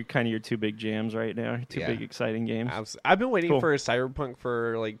those are kind of your two big jams right now. Two Yeah. big exciting games. I've been waiting Cool. for Cyberpunk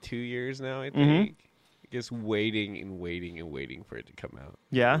for like 2 years now, I Mhm. think. just waiting and waiting and waiting for it to come out.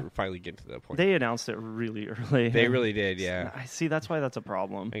 Yeah? We're finally getting to that point. They announced it really early. They really did, yeah. I see. That's why that's a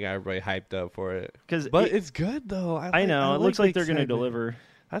problem. I got everybody hyped up for it. But it's good, though. I know. It looks like they're going to deliver.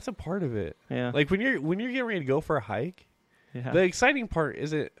 That's a part of it. Yeah. Like, when you're getting ready to go for a hike, Yeah. the exciting part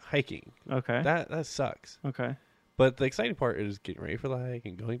isn't hiking. Okay. That sucks. Okay. But the exciting part is getting ready for the hike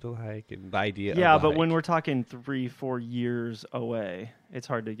and going to the hike and the idea of Yeah, the but hike. when we're talking 3-4 years away, it's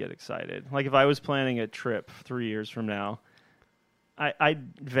hard to get excited. Like if I was planning a trip 3 years from now,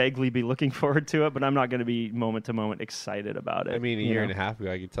 I'd vaguely be looking forward to it, but I'm not going to be moment to moment excited about it. I mean, a year and a half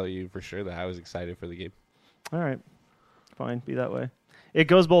ago, I could tell you for sure that I was excited for the game. All right. Fine. Be that way. It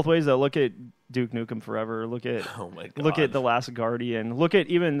goes both ways, though. Look at Duke Nukem Forever. Look at Oh my god. look at The Last Guardian. Look at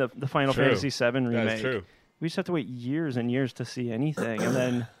even the Final True. Fantasy VII remake. That's true. We just have to wait years and years to see anything, and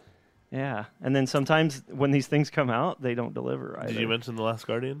then, yeah, and then sometimes when these things come out, they don't deliver either. Did you mention The Last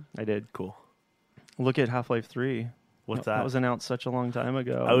Guardian? I did. Cool. Look at Half-Life 3. What's that? That was announced such a long time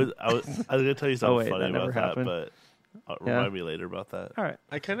ago. I was going to tell you something wait, funny that never about happened. that, but remind me later about that. All right.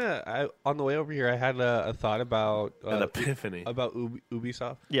 I on the way over here, I had a thought about An epiphany. about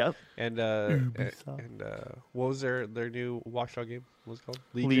Ubisoft Yep. and what was their new Watchdog game? What was it called?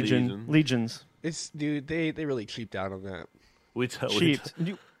 Legion. Legions. It's dude, they really cheaped out on that. Cheaped.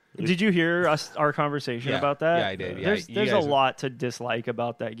 Did you hear our conversation about that? Yeah, I did. Yeah, There's you a guys- lot to dislike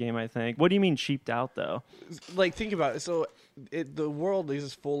about that game, I think. What do you mean cheaped out, though? Like, think about it. So the world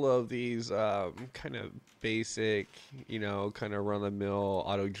is full of these kind of basic, kind of run-of-the-mill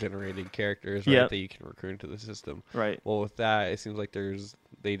auto-generated characters, right, Yep. that you can recruit into the system. Right. Well, with that, it seems like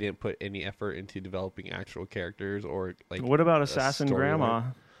they didn't put any effort into developing actual characters or like. What about a Assassin storyline. Grandma?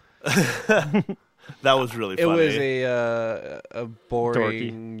 That was really It funny. was a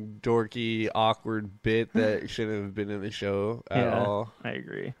boring, dorky, awkward bit that shouldn't have been in the show at all. I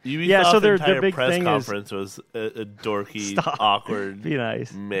agree. Ubisoft's so their entire big press thing conference was a dorky, Stop. awkward Be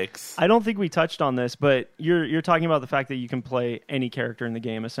nice. mix. I don't think we touched on this, but you're talking about the fact that you can play any character in the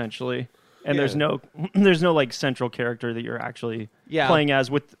game essentially, and Yeah. there's no like central character that you're actually playing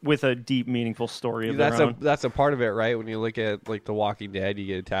as with a deep, meaningful story of their own. That's a part of it, right? When you look at like The Walking Dead, you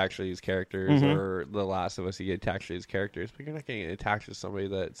get attached to these characters, or The Last of Us, you get attached to these characters, but you're not going to get attached to somebody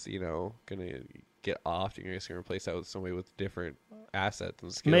that's going to get off. You're just going to replace that with somebody with different assets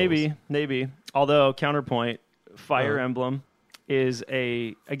and skills. Maybe. Although counterpoint, Fire Emblem is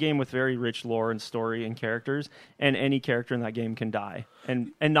a game with very rich lore and story and characters, and any character in that game can die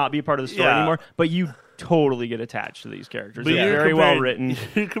and not be a part of the story anymore. But you totally get attached to these characters. But They're you're very well comparing- written.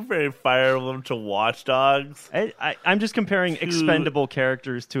 You're comparing Fire Emblem to Watch Dogs. I'm just comparing expendable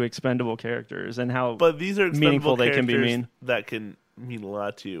characters to expendable characters and how But these are meaningful expendable they can be characters mean. that can mean a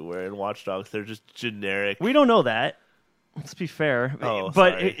lot to you, where in Watch Dogs, they're just generic. We don't know that. Let's be fair. Oh,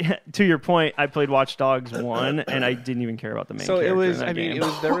 but sorry. to your point, I played Watch Dogs 1, and I didn't even care about the main So character it was. in that I mean, game. it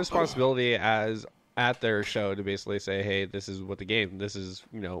was their responsibility at their show to basically say, "Hey, this is what the game. This is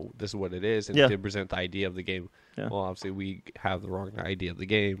this is what it is," and to present the idea of the game. Yeah. Well, obviously, we have the wrong idea of the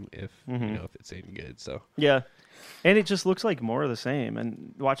game if if it's any good. So Yeah. And it just looks like more of the same.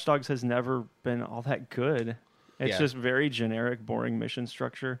 And Watch Dogs has never been all that good. It's just very generic, boring mission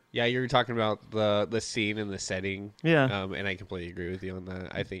structure. yeah, you're talking about the scene and the setting. Yeah. And I completely agree with you on that.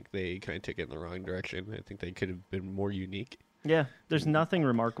 I think they kind of took it in the wrong direction. I think they could have been more unique. Yeah. There's nothing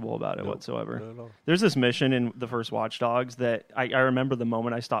remarkable about it whatsoever. Not at all. There's this mission in the first Watch Dogs that I remember the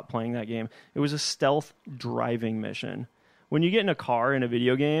moment I stopped playing that game. It was a stealth driving mission. When you get in a car in a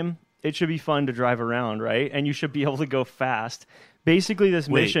video game, it should be fun to drive around, right? And you should be able to go fast. Basically, this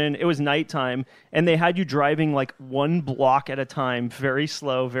mission, it was nighttime, and they had you driving like one block at a time, very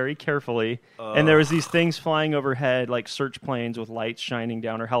slow, very carefully. And there was these things flying overhead, like search planes with lights shining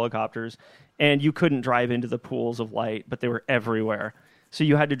down, or helicopters. And you couldn't drive into the pools of light, but they were everywhere. So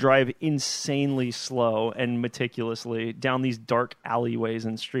you had to drive insanely slow and meticulously down these dark alleyways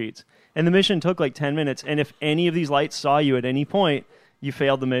and streets. And the mission took like 10 minutes. And if any of these lights saw you at any point, you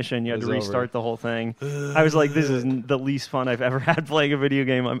failed the mission. You had to It's restart over. the whole thing. I was like, this is the least fun I've ever had playing a video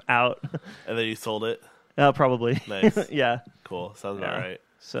game. I'm out. And then you sold it. Probably. Nice. Yeah. Cool. Sounds Yeah. about right.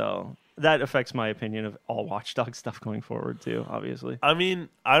 So that affects my opinion of all Watch Dogs stuff going forward, too, obviously. I mean,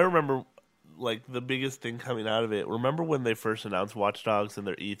 I remember like the biggest thing coming out of it. Remember when they first announced Watch Dogs and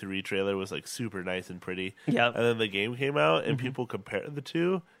their E3 trailer was like super nice and pretty? Yeah. And then the game came out and people compared the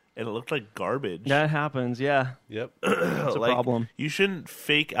two and it looked like garbage. That happens, yeah. Yep. It's a Like, problem. You shouldn't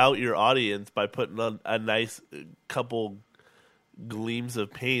fake out your audience by putting on a nice couple gleams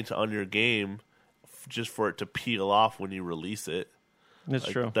of paint on your game just for it to peel off when you release it. It's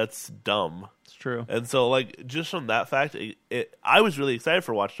Like, true. That's dumb. It's true. And so, like, just from that fact, I was really excited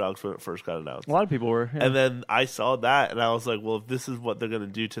for Watch Dogs when it first got announced. A lot of people were. Yeah. And then I saw that, and I was like, well, if this is what they're going to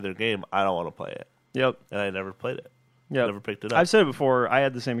do to their game, I don't want to play it. Yep. And I never played it. Yep. Never picked it up. I've said it before. I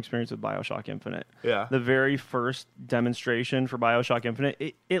had the same experience with BioShock Infinite. Yeah. The very first demonstration for BioShock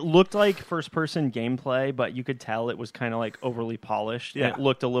Infinite, it looked like first-person gameplay, but you could tell it was kind of like overly polished. Yeah. And it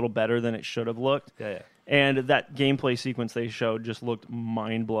looked a little better than it should have looked. Yeah. And that gameplay sequence they showed just looked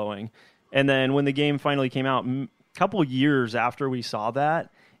mind-blowing. And then when the game finally came out, a couple years after we saw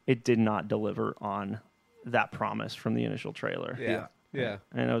that, it did not deliver on that promise from the initial trailer. Yeah.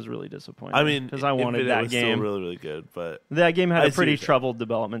 And I was really disappointed. I mean, because I wanted Infinite that was game. still really, really good, but That game had I a see pretty what you're saying. troubled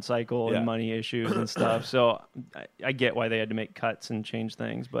development cycle Yeah. and money issues and stuff. So I get why they had to make cuts and change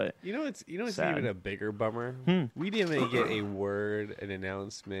things. But You know it's Sad. even a bigger bummer. We didn't even get a word, an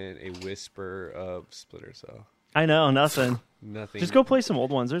announcement, a whisper of Splinter Cell. I know nothing. Nothing. Just go play some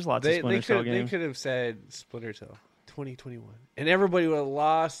old ones. There's lots of Splinter Cell They games. could have said Splinter Cell 2021, and everybody would have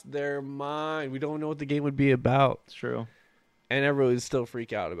lost their mind. We don't know what the game would be about, It's true. and everyone would still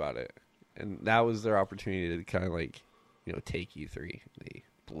freak out about it. And that was their opportunity to kind of like, take E3. They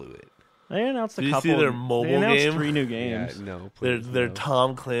blew it. They announced a Did you couple. see their mobile they announced game? 3 new games. Yeah, no, their please, no.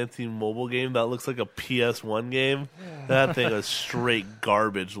 Tom Clancy mobile game that looks like a PS1 game. That thing is straight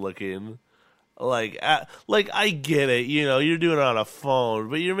garbage looking. Like I get it, you're doing it on a phone,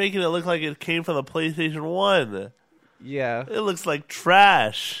 but you're making it look like it came from the PlayStation 1. Yeah, It looks like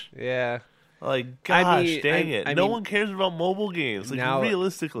trash. yeah. Like, gosh, dang it. I No mean, one cares about mobile games. Like, now-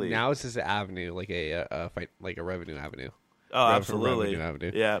 realistically. Now it's just an avenue, like a fight, like a revenue avenue. Oh, Rev- absolutely. revenue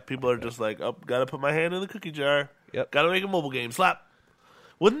avenue. Yeah, people are just like, oh, gotta put my hand in the cookie jar. Yep. Gotta make a mobile game. Slap.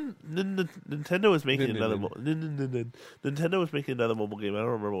 Nintendo was making another Nintendo was making another mobile game. I don't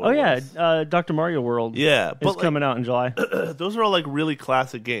remember what Oh it yeah, was. Dr. Mario World. Yeah, is but coming out in July. those are all like really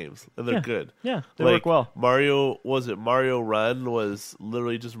classic games, and they're Yeah. good. Yeah, they Like, work well. Mario Run was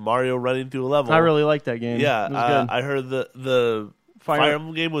literally just Mario running through a level. I really like that game. Yeah, it was good. I heard the Fire- Fire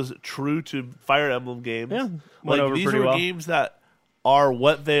Emblem game was true to Fire Emblem games. Yeah, went like over these pretty are well. games that are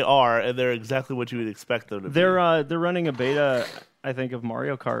what they are, and they're exactly what you would expect them to be. They're running a beta, I think, of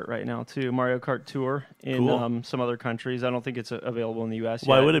Mario Kart right now too. Mario Kart Tour in Cool. some other countries. I don't think it's available in the U.S.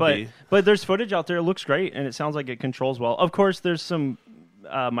 Why yet, would it but, be? But there's footage out there. It looks great, and it sounds like it controls well. Of course, there's some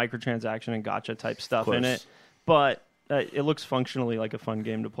microtransaction and gacha type stuff in it, but it looks functionally like a fun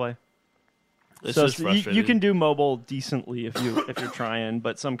game to play. It's So just you frustrating. can do mobile decently if you're trying,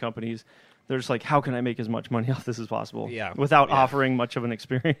 but some companies, they're just like, how can I make as much money off this as possible? Yeah. Without Yeah. offering much of an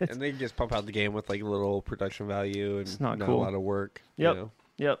experience. And they just pump out the game with like little production value and It's not a cool. lot of work. Yep. You know?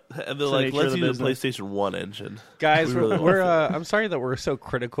 Yep. And they're It's the like, nature let's of the use the business. PlayStation 1 engine. Guys, We really we're want I'm sorry that we're so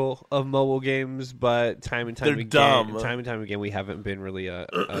critical of mobile games, but time and time They're dumb. again, we haven't been really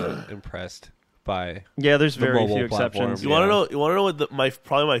impressed by. Yeah, there's The very mobile few platform. exceptions. You want to know what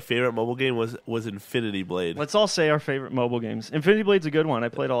probably my favorite mobile game was Infinity Blade. Let's all say our favorite mobile games. Infinity Blade's a good one. I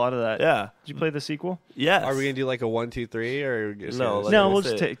played a lot of that. Yeah. Did you play the sequel? Yes. Are we gonna do like a 1, 2, 3 or just No, gonna- like No, I we'll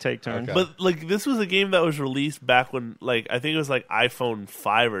said. just take turns. Okay. But like this was a game that was released back when I think it was like iPhone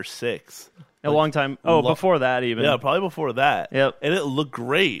 5 or 6. A long time. Oh, lo- before that even. Yeah, probably before that. Yep. And it looked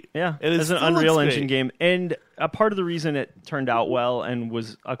great. Yeah, And it it's an still Unreal looks Engine great. game. And a part of the reason it turned out well and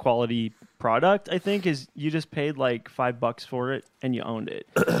was a quality product, I think, is you just paid like $5 for it and you owned it.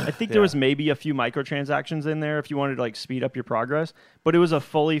 I think there was maybe a few microtransactions in there if you wanted to like speed up your progress, but it was a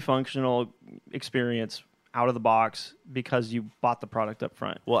fully functional experience out of the box because you bought the product up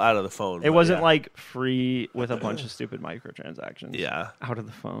front. Well, out of the phone. It but wasn't yeah. like free with a bunch of stupid microtransactions. Yeah. Out of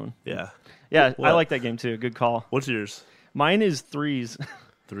the phone. Yeah. Yeah, I What? like that game too. Good call. What's yours? Mine is Threes.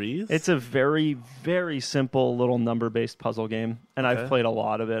 3s? It's a very, very simple little number-based puzzle game, and I've played a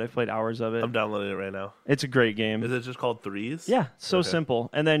lot of it. I've played hours of it. I'm downloading it right now. It's a great game. Is it just called 3s? Yeah, so Okay. simple.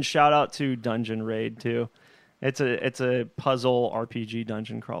 And then shout out to Dungeon Raid too. It's a puzzle RPG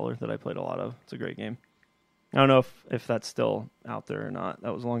dungeon crawler that I played a lot of. It's a great game. I don't know if that's still out there or not.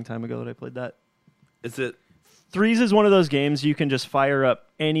 That was a long time ago that I played that. Is it? Threes is one of those games you can just fire up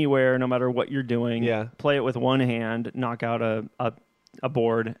anywhere, no matter what you're doing. Yeah. Play it with one hand, knock out a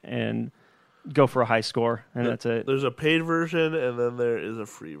board, and go for a high score, and that's it. There's a paid version and then there is a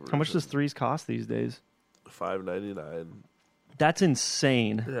free version. How much does Threes cost these days? $5.99. That's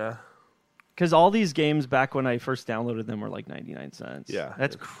insane. Yeah. Because all these games back when I first downloaded them were like 99 cents. Yeah.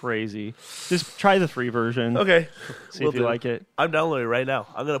 That's crazy. Just try the free version. Okay. See Will if you do. like it. I'm downloading it right now.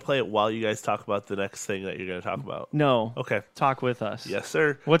 I'm going to play it while you guys talk about the next thing that you're going to talk about. No. Okay. Talk with us. Yes,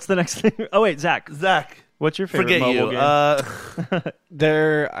 sir. What's the next thing? Oh, wait, Zach. Zach, What's your favorite forget mobile you. game?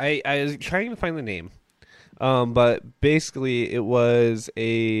 There, I was trying to find the name. But basically, it was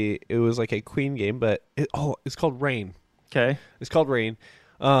like a Queen game, but it's called Rain. Okay. It's called Rain.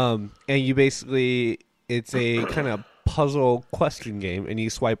 And you basically, it's a kind of puzzle question game, and you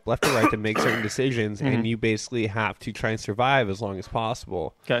swipe left or right to make certain decisions, and you basically have to try and survive as long as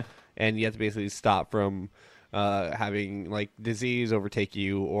possible. Okay. And you have to basically stop from having like disease overtake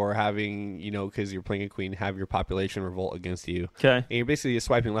you, or having, because you're playing a queen, have your population revolt against you. Okay. And you're basically just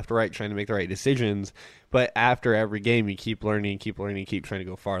swiping left or right, trying to make the right decisions. But after every game, you keep learning, keep trying to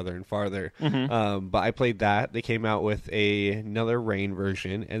go farther and farther. But I played that. They came out with another Rain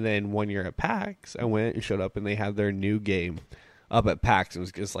version, and then one year at PAX, I went and showed up, and they had their new game up at PAX. It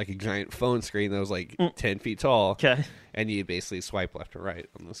was just like a giant phone screen that was like 10 feet tall. Okay. And you basically swipe left or right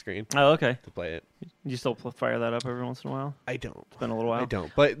on the screen Oh, okay. to play it. You still fire that up every once in a while? I don't. It's been a little while. I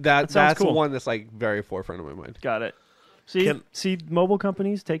don't. But that's cool. one that's like very forefront of my mind. Got it. See, mobile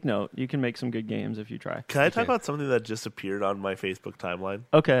companies, take note. You can make some good games if you try. Can I talk about something that just appeared on my Facebook timeline?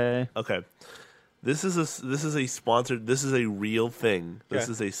 Okay. This is a sponsored. This is a real thing. This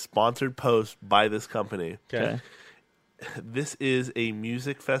Okay. is a sponsored post by this company. Okay. This is a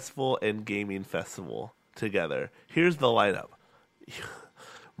music festival and gaming festival together. Here's the lineup: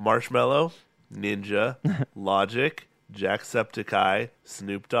 Marshmello, Ninja, Logic, Jacksepticeye,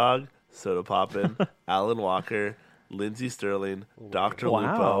 Snoop Dogg, Soda Poppin', Alan Walker, Lindsey Sterling, Dr.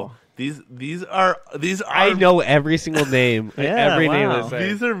 Wow. Lupo. These are I know every single name. Yeah, every name wow. is there.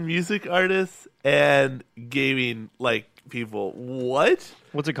 these are music artists and gaming people. What?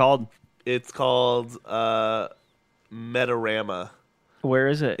 What's it called? It's called Metarama. Where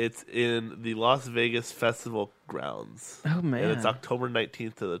is it? It's in the Las Vegas Festival grounds. Oh, man. And it's October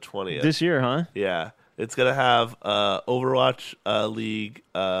 19th to the 20th. This year, huh? Yeah. It's going to have Overwatch League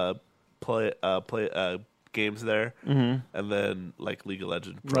play games there. And then like League of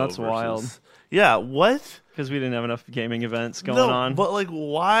Legends Pro. That's wild. Yeah, what? Because we didn't have enough gaming events going No, on. but like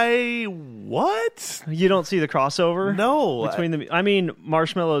why? What? You don't see the crossover? No. Between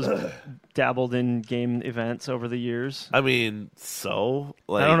Marshmallow's dabbled in game events over the years. I mean, so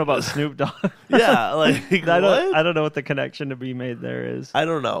like I don't know about Snoop Dogg. Yeah, like I don't know what the connection to be made there is. I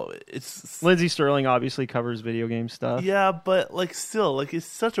don't know. It's Lindsey Sterling obviously covers video game stuff. yeah, but like still, like it's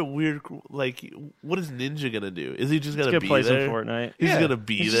such a weird. Like, what is Ninja gonna do? Is he just gonna be play there? some Fortnite. He's gonna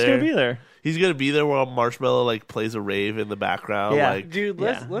be He's there. just gonna be there. He's gonna be there while Marshmello like plays a rave in the background. Yeah. Like, Dude,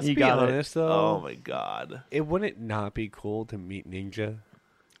 Yeah, let's you be got it. honest though. oh my god. It wouldn't not be cool to meet Ninja.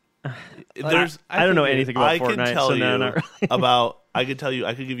 There's I don't know think anything about I Fortnite, can tell so you no, not really. about. I could tell you.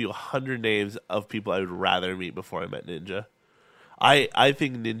 I could give you 100 names of people I would rather meet before I met Ninja. I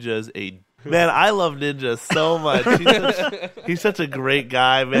think Ninja's a man. I love Ninja so much. He's such a great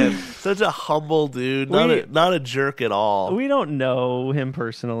guy, man. Such a humble dude. Not a jerk at all. We don't know him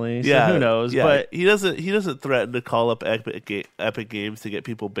personally, so Yeah, who knows? Yeah, But he doesn't threaten to call up Epic Games to get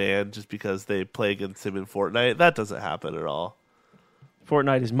people banned just because they play against him in Fortnite. That doesn't happen at all.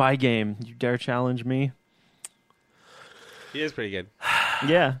 Fortnite is my game. You dare challenge me? He is pretty good.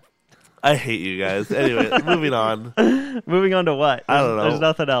 Yeah. I hate you guys. Anyway, moving on. Moving on to what? I don't know. There's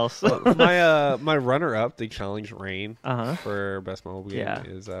nothing else. My runner up, the challenge Rain Uh-huh. for best mobile game Yeah.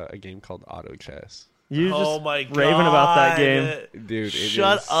 is a game called Auto Chess. You Oh just my god, raving about that game. Dude, it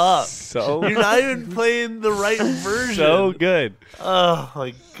Shut is up. So You're not even playing the right version. so good. Oh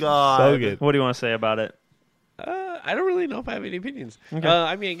my god. So good. What do you want to say about it? I don't really know if I have any opinions. Okay.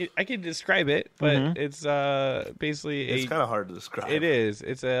 I mean, I can describe it, but it's basically It's kind of hard to describe. It is.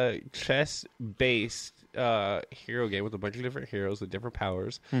 It's a chess-based hero game with a bunch of different heroes with different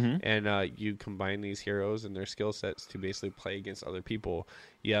powers, and you combine these heroes and their skill sets to basically play against other people.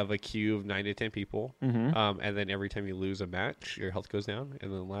 You have a queue of 9 to 10 people, and then every time you lose a match, your health goes down,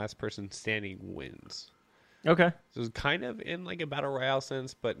 and the last person standing wins. Okay. So it's kind of in like a battle royale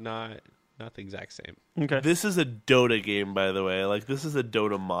sense, but not the exact same. Okay. This is a Dota game, by the way. Like, this is a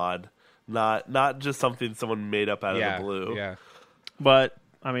Dota mod, not just something someone made up out of the blue. Yeah. But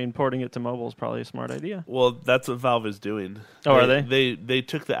I mean, porting it to mobile is probably a smart idea. Well, that's what Valve is doing. Oh, are they? They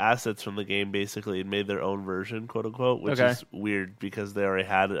took the assets from the game basically and made their own version, quote unquote, which is weird because they already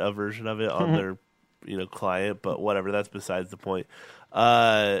had a version of it on their client. But whatever, that's besides the point.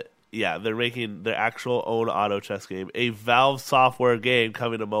 Yeah, they're making their actual own auto chess game, a Valve software game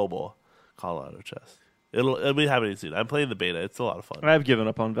coming to mobile called Auto Chess. It'll be happening soon. I'm playing the beta. It's a lot of fun. I've given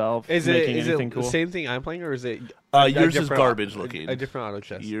up on Valve making anything cool. The same thing I'm playing, or is it yours is garbage looking? A different Auto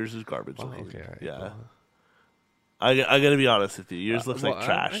Chess. Yours is garbage looking. Okay, all right, yeah. well. I gotta be honest with you. Yours looks like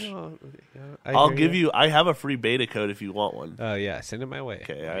trash. I'll give you. I have a free beta code if you want one. Oh yeah, send it my way.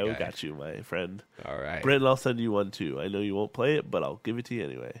 Okay, I got you, my friend. All right, Brittin, I'll send you one too. I know you won't play it, but I'll give it to you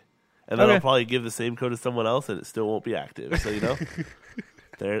anyway. And then Okay. I'll probably give the same code to someone else, and it still won't be active. So,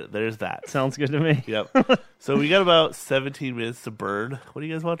 there's that. Sounds good to me. Yep. So we got about 17 minutes to burn. What do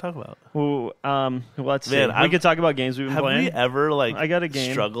you guys want to talk about? Ooh, let's see. Man, We could talk about games we've been Have playing. we ever I got a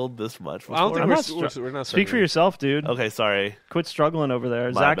game. struggled this much before? I don't think I'm we're, not we're not Speak for struggling. yourself, dude. Okay, sorry. Quit struggling over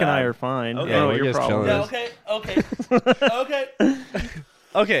there. My Zach and I bad. are fine. Okay. I don't know Yeah, what we're your just problem chilling. is. Okay.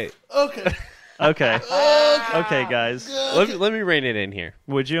 Okay, Okay. Okay, guys. let me rein it in here.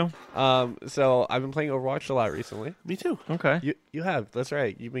 Would you? So I've been playing Overwatch a lot recently. Me too. Okay. You have, that's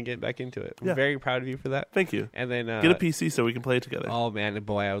right. You've been getting back into it. I'm Yeah. very proud of you for that. Thank you. And then Get a PC so we can play it together. Oh man,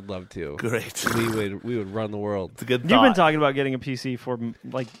 boy, I would love to. Great. We would run the world. It's a good You've been thought. talking about getting a PC for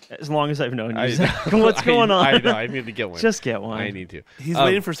like as long as I've known you. I- Zach. What's going on? I know. I need to get one. Just get one. I need to. He's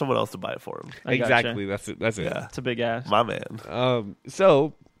waiting for someone else to buy it for him. I gotcha. Exactly. That's it. That's it. Yeah. It's a big ass. My man.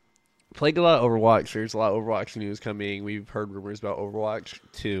 So played a lot of Overwatch. There's a lot of Overwatch news coming. We've heard rumors about Overwatch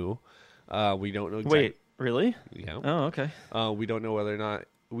 2. We don't know. Wait, really? Yeah. Oh, okay. We don't know whether or not.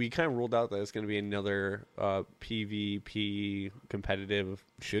 We kind of ruled out that it's going to be another PvP competitive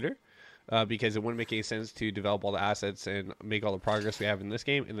shooter because it wouldn't make any sense to develop all the assets and make all the progress we have in this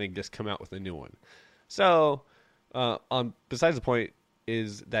game and then just come out with a new one. So, besides the point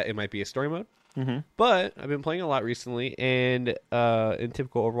is that it might be a story mode. Mm-hmm. But I've been playing a lot recently, and in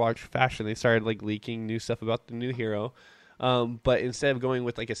typical Overwatch fashion, they started like leaking new stuff about the new hero. But instead of going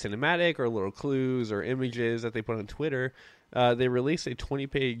with like a cinematic or little clues or images that they put on Twitter, they released a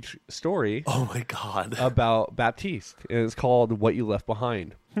 20-page story Oh my god. about Baptiste, and it's called "What You Left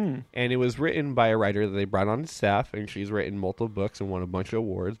Behind." And it was written by a writer that they brought on staff, and she's written multiple books and won a bunch of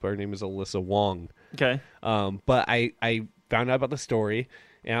awards. But her name is Alyssa Wong. Okay. But I found out about the story.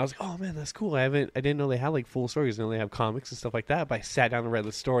 And I was like, oh man, that's cool. I didn't know they had like full stories. I know they have comics and stuff like that. But I sat down and read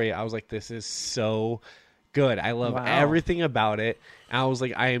the story. I was like, this is so good. I love Wow. everything about it. And I was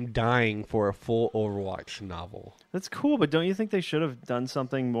like, I am dying for a full Overwatch novel. That's cool, but don't you think they should have done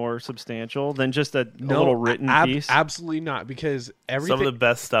something more substantial than just a little written piece? Absolutely not, because everything. Some of the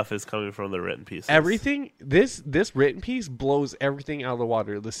best stuff is coming from the written pieces. Everything this written piece blows everything out of the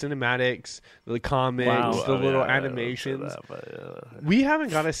water. The cinematics, the comics, Wow. the little I don't say animations. that, but, We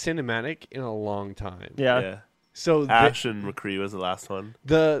haven't got a cinematic in a long time. Yeah. So Ash and McCree was the last one.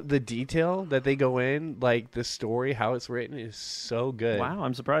 the detail that they go in, like the story, how it's written, is so good. Wow,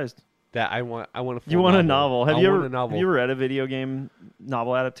 I'm surprised. That I want a full You want a novel? Have I you want ever a novel. have you ever read a video game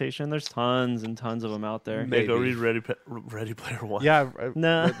novel adaptation? There's tons and tons of them out there. Hey, go Maybe. read Ready Player One. Yeah, I've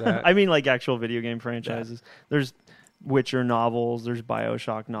Nah, read that. I mean like actual video game franchises. There's Witcher novels. There's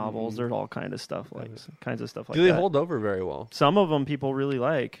BioShock novels. There's all kinds of stuff like Do they that. hold over very well? Some of them people really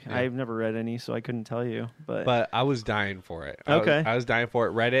like. Yeah. I've never read any, so I couldn't tell you. But I was dying for it. Okay. I was dying for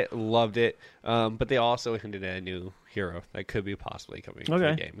it. Read it, loved it. But they also hinted at a new hero that could be possibly coming to the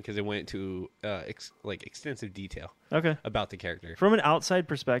Okay. game because it went into extensive detail okay. about the character. From an outside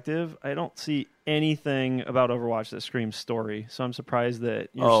perspective, I don't see anything about Overwatch that screams story. So I'm surprised that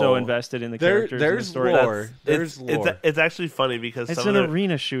you're so Oh. invested in the characters and the There's story. lore. There's It's, lore. it's actually funny because It's some an of the,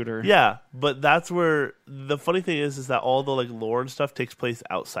 arena shooter. yeah, but that's where the funny thing is that all the like lore and stuff takes place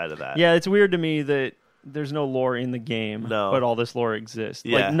outside of that. Yeah, it's weird to me that there's no lore in the game, No. but all this lore exists.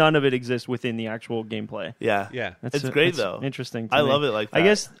 Yeah. Like none of it exists within the actual gameplay. yeah, Yeah. It's great, that's though. Interesting. To I me. love it like that. I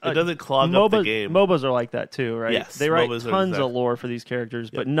guess it doesn't clog up the MOBA game. MOBAs are like that too, right? Yes, they write MOBAs are tons exact- of lore for these characters,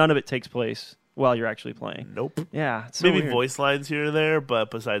 but Yep. none of it takes place while you're actually playing. Nope. Yeah, it's so Maybe weird. voice lines here and there,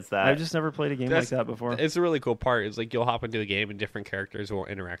 but besides that, I've just never played a game like that before. It's a really cool part. Is like you'll hop into a game and different characters will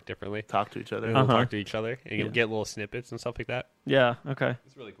interact differently. talk to each other. And they'll Uh-huh. talk to each other, and you'll Yeah. get little snippets and stuff like that. Yeah. Okay.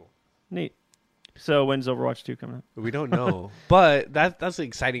 It's really cool. Neat. So when's Overwatch 2 coming out? We don't know, but that's the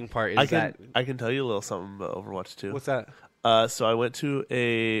exciting part. Is I can tell you a little something about Overwatch 2. what's that? So I went to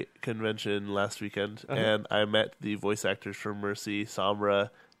a convention last weekend, and I met the voice actors from Mercy,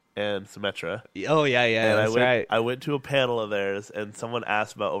 Sombra, and Symmetra. Oh yeah, And that's right. I went to a panel of theirs, and someone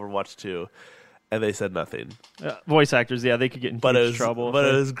asked about Overwatch 2, and they said nothing. Voice actors, yeah, they could get in But huge trouble. But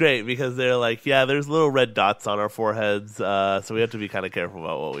it was great because they're like, yeah, there's little red dots on our foreheads, so we have to be kind of careful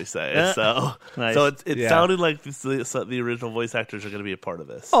about what we say. So, Nice. so it Yeah. sounded like the original voice actors are going to be a part of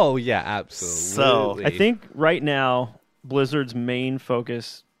this. Oh yeah, absolutely. I think right now Blizzard's main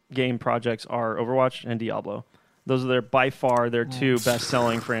focus game projects are Overwatch and Diablo. Those are by far their two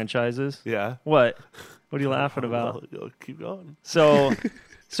best-selling franchises. Yeah. What? What are you laughing about? Keep going.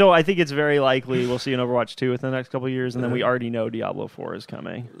 So I think it's very likely we'll see an Overwatch 2 within the next couple of years, and then we already know Diablo 4 is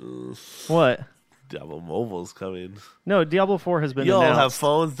coming. What? Diablo Mobile's coming. No, Diablo 4 has been You all announced. have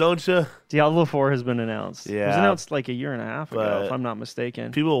phones, don't you? Diablo 4 has been announced. It was Yeah. announced like a year and a half ago, But if I'm not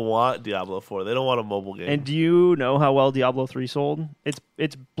mistaken. People want Diablo 4. They don't want a mobile game. And do you know how well Diablo 3 sold?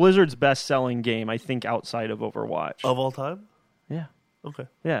 It's Blizzard's best-selling game, I think, outside of Overwatch. Of all time? Yeah. Okay.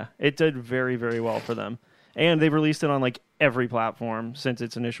 Yeah, it did very, very well for them. And they've released it on like every platform since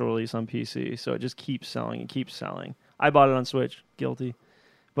its initial release on PC. So it just keeps selling and keeps selling. I bought it on Switch. Guilty.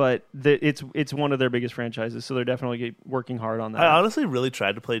 But it's one of their biggest franchises, so they're definitely working hard on that. I honestly really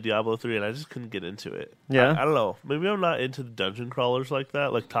tried to play Diablo 3, and I just couldn't get into it. Yeah? I don't know. Maybe I'm not into dungeon crawlers like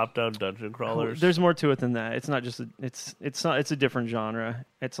that, like top-down dungeon crawlers. There's more to it than that. It's not just it's a different genre.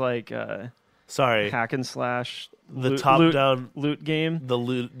 It's like Sorry. hack and slash The top-down... loot game. The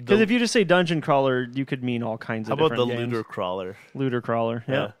loot... Because if you just say dungeon crawler, you could mean all kinds How of about different the games. looter crawler? Looter crawler.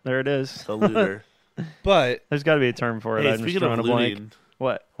 Yeah, Yeah. there it is. The looter. But There's got to be a term for it. Hey, I'm just speaking drawing of a blank. looting,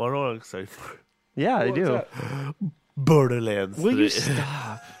 What? what am I excited for? Yeah, I do. Borderlands Will 3. you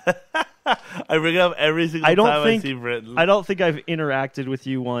stop? I bring it up every single I don't time think- I see Brittin. I don't think I've interacted with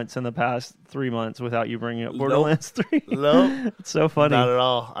you once in the past 3 months without you bringing up Borderlands 3. No, It's so funny. not at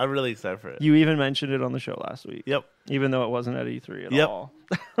all. I'm really excited for it. You even mentioned it on the show last week. Yep. Even though it wasn't at E3 at Yep. all.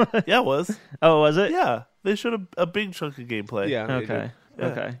 Yeah, it was. Oh, was it? Yeah. They showed a big chunk of gameplay. yeah, they Okay. did. Yeah.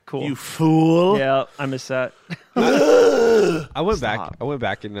 Okay. Cool. You fool. Yeah, I missed that. I went Stop. back. I went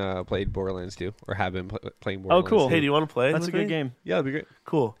back and played Borderlands 2, or have been playing Oh, Borderlands. cool. 2. Hey, do you want to play? That's a with good me? game. Yeah, that'd be great.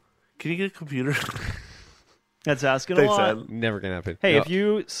 Cool. Can you get a computer? That's asking a Thanks, lot. Ed. Never gonna happen. Hey, No. if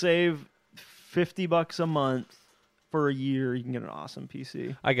you save $50 a month for a year, you can get an awesome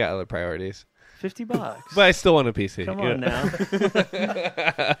PC. I got other priorities, $50. but I still want a PC. Come you on know? now.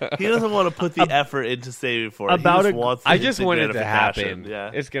 He doesn't want to put the effort into saving for it. About he just a- wants I the just instant want it to gratification. happen.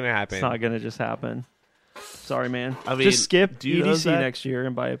 Yeah. It's gonna happen. It's not going to just happen. Sorry, man. I mean, just skip do you know EDC that? next year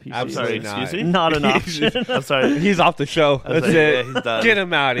and buy a PC. I'm sorry, Absolutely excuse not. me? Not an option. I'm sorry. He's off the show. I was That's like, it. yeah, he's done. Get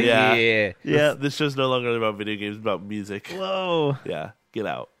him out of Yeah. here. Yeah. This show's no longer about video games, it's about music. Whoa. Yeah, get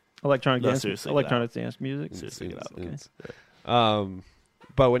out. Electronic No, dance. seriously, Electronic dance music. Seriously, get out. Okay.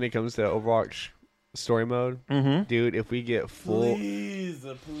 But when it comes to Overwatch story mode, Mm-hmm. dude, if we get Please.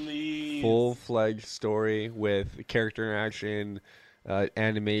 full-fledged story with character interaction,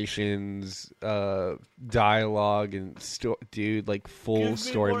 animations, dialogue, and dude, like full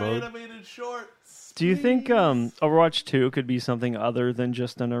story mode. Animated shorts. Do you think Overwatch 2 could be something other than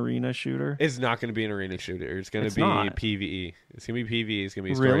just an arena shooter? It's not going to be an arena shooter. It's going It's to be not. PvE. It's going to be PvE. It's going to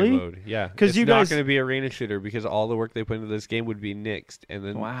be story Really? mode. Yeah, 'Cause it's you not guys- going to be arena shooter because all the work they put into this game would be nixed, and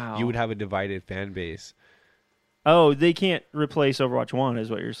then Wow. you would have a divided fan base. Oh, they can't replace Overwatch 1 is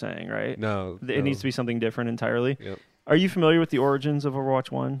what you're saying, right? No, It needs to be something different entirely. Yep. Are you familiar with the origins of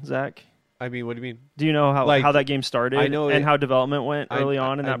Overwatch 1, Zach? I mean, what do you mean? Do you know Like, how that game started I know and it- how development went early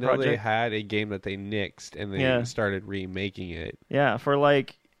on in I that know they project? had a game that they nixed, and they Yeah. started remaking it. Yeah, for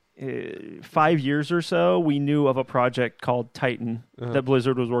like 5 years or so, we knew of a project called Titan that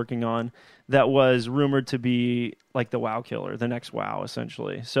Blizzard was working on that was rumored to be like the WoW killer, the next WoW,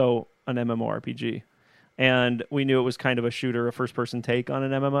 essentially. So an MMORPG. And we knew it was kind of a shooter, a first-person take on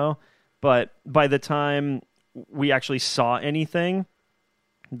an MMO. But by the time we actually saw anything,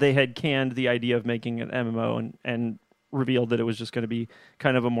 they had canned the idea of making an MMO and revealed that it was just going to be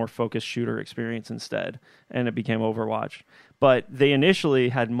kind of a more focused shooter experience instead, and it became Overwatch. But they initially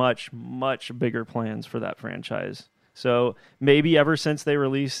had much, much bigger plans for that franchise. So maybe ever since they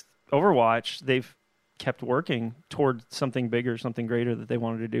released Overwatch, they've kept working toward something bigger, something greater that they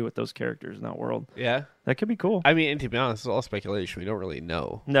wanted to do with those characters in that world. Yeah, That could be cool. I mean, and to be honest, it's all speculation. We don't really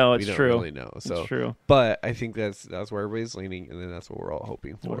know. No, we it's don't true. really know. So, It's true. but I think that's where everybody's leaning, and then that's what we're all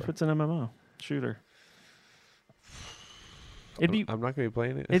hoping for. What if it's an MMO shooter? It'd be I'm not going to be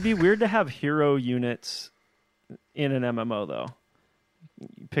playing it. It'd be weird to have hero units in an MMO, though.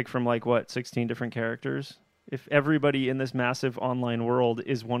 You pick from, 16 different characters? If everybody in this massive online world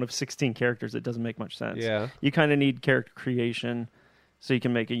is one of 16 characters, it doesn't make much sense. Yeah. You kind of need character creation so you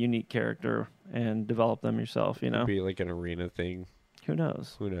can make a unique character and develop them yourself, It'd be like an arena thing. Who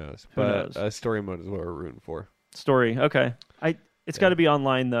knows? Who knows? Who But knows? story mode is what we're rooting for. Story, okay. It's Yeah. got to be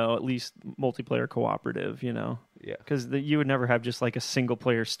online, though, at least multiplayer cooperative, Yeah. Because you would never have just like a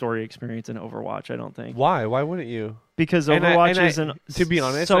single-player story experience in Overwatch, I don't think. Why? Why wouldn't you? Because And Overwatch I- isn't to be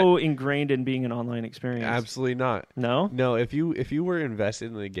honest, so ingrained in being an online experience. Absolutely not. No? No, if you were invested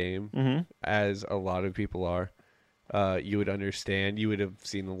in the game, Mm-hmm. as a lot of people are, you would understand. You would have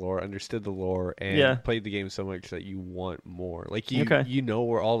seen the lore, understood the lore, and Yeah. played the game so much that you want more. Like you, Okay. you know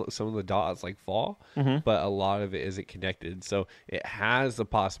where some of the dots fall, Mm-hmm. but a lot of it isn't connected. So it has the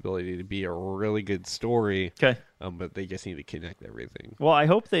possibility to be a really good story. Okay. but they just need to connect everything. Well, I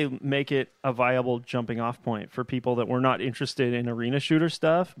hope they make it a viable jumping off point for people that were not interested in arena shooter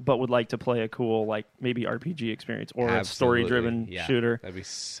stuff, but would like to play a cool, like maybe RPG experience or a story-driven shooter. That'd be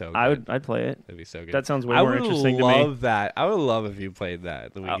so good. I'd play it. That'd be so good. That sounds way more interesting to me. I would love that. I would love if you played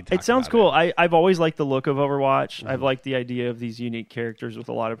that. Then we could talk it sounds about cool. It. I've always liked the look of Overwatch. I've liked the idea of these unique characters with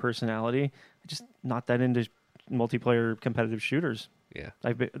a lot of personality. I'm just not that into multiplayer competitive shooters. Yeah.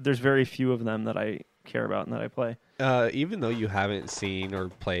 There's very few of them that I care about and that I play. Even though you haven't seen or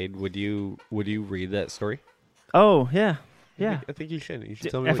played, would you read that story? Oh, yeah. Yeah. I think you should. You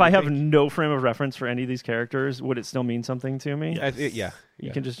should tell me if what I you have think. no frame of reference for any of these characters, would it still mean something to me? Yeah.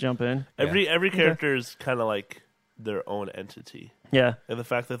 You can just jump in. Every character is kind of like their own entity. Yeah. And the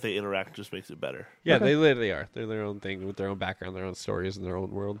fact that they interact just makes it better. Yeah, Okay. they literally are. They're their own thing with their own background, their own stories, and their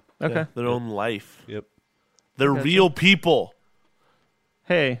own world. Okay. Yeah, their own life. Yep. They're Gotcha. real people.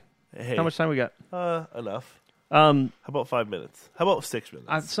 Hey, Hey, how much time we got? enough. How How about 5 minutes? How about 6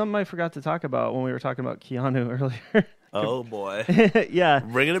 minutes? something I forgot to talk about when we were talking about Keanu earlier. Oh boy, Yeah.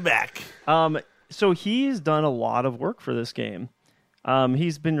 bringing it back. So he's done a lot of work for this game.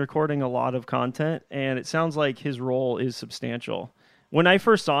 He's been recording a lot of content, and it sounds like his role is substantial. When I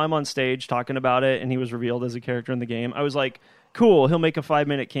first saw him on stage talking about it, and he was revealed as a character in the game, I was like, cool, he'll make a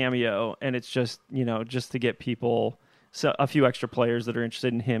 5-minute cameo, and it's just, just to get people, a few extra players that are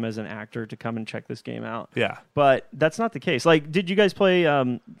interested in him as an actor to come and check this game out. Yeah, But that's not the case. Like, did you guys play,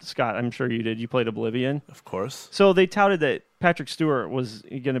 Scott, I'm sure you did, you played Oblivion? of course. So they touted that Patrick Stewart was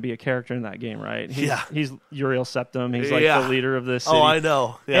going to be a character in that game, right? Yeah. He's Uriel Septim. He's like Yeah. the leader of this city. Oh, I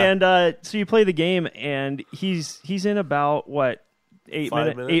know. Yeah. And so you play the game, and he's in about, what, 8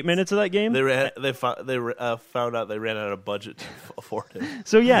 5 minutes? 8 minutes of that game? They found out they ran out of budget to afford it.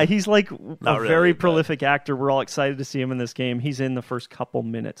 So yeah, he's like a Not really, very but- prolific actor. We're all excited to see him in this game. He's in the first couple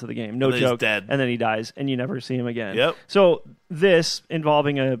minutes of the game. No And then he's joke. dead. And then he dies, and you never see him again. Yep. So this,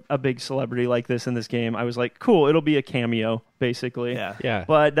 involving a big celebrity like this in this game, I was like, cool, it'll be a cameo, basically. Yeah. Yeah.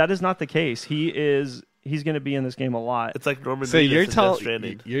 But that is not the case. He's going to be in this game a lot. It's like Norman So Reedus you're in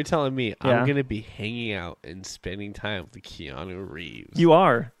Death telling me Yeah. I'm gonna be hanging out and spending time with Keanu Reeves. You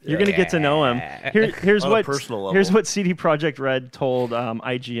are. You're going to get to know him. Here's On a what personal level. Here's what CD Projekt Red told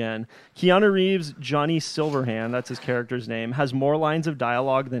IGN. Keanu Reeves, Johnny Silverhand, that's his character's name, has more lines of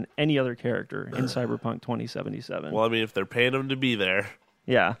dialogue than any other character in Cyberpunk 2077. Well, I mean, if they're paying him to be there,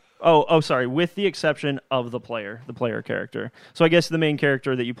 Yeah. Oh, sorry. With the exception of the player character. So I guess the main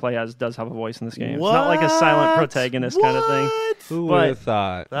character that you play as does have a voice in this game. It's not like a silent protagonist kind of thing. Who But- would have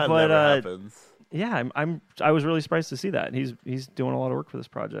thought? that But, never happens. Yeah, I was really surprised to see that. He's doing a lot of work for this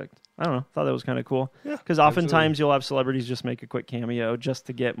project. I don't know. Thought that was kind of cool. Yeah, Because oftentimes you'll have celebrities just make a quick cameo just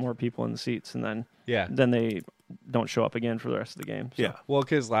to get more people in the seats, and then Yeah. they don't show up again for the rest of the game. So. Yeah. Well,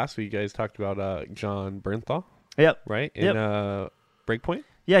 because last week you guys talked about John Bernthal, Yep. right? Yep. In Breakpoint.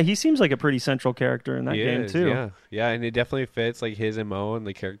 Yeah, he seems like a pretty central character in that He game is, too. Yeah, and it definitely fits like his MO and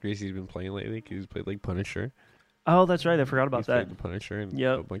the characters he's been playing lately. 'Cause he's played like Punisher. Oh, that's right. I forgot about He's that. played the Punisher and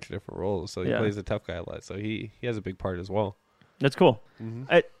Yep. a bunch of different roles. So he Yeah. plays the tough guy a lot. So he has a big part as well. That's cool.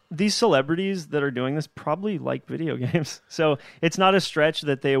 Mm-hmm. These celebrities that are doing this probably like video games, so it's not a stretch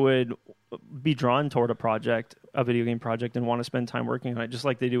that they would be drawn toward a video game project, and want to spend time working on it, just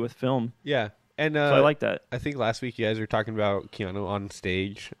like they do with film. Yeah, and So I like that. I think last week you guys were talking about Keanu on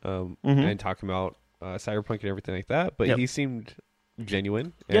stage and talking about Cyberpunk and everything like that. But Yep. he seemed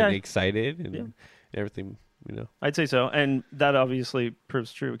genuine and Yeah. excited and Yeah. everything. I'd say so, and that obviously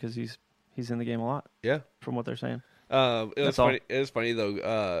proves true because he's in the game a lot, Yeah. from what they're saying. It That's was all. funny. It was funny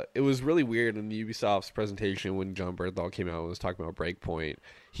though. It was really weird in Ubisoft's presentation when John Bernthal came out and was talking about Breakpoint.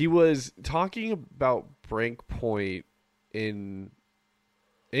 He was talking about Breakpoint in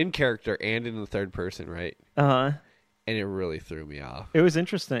character and in the third person, right? And it really threw me off. It was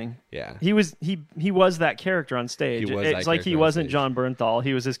interesting. Yeah. He was that character on stage. He was It's that like he character on wasn't stage. John Bernthal.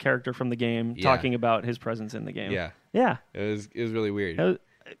 He was his character from the game, Yeah. talking about his presence in the game. Yeah. Yeah. It was really weird.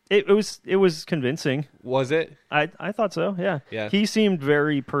 It was convincing. Was it? I thought so. Yeah. Yeah. He seemed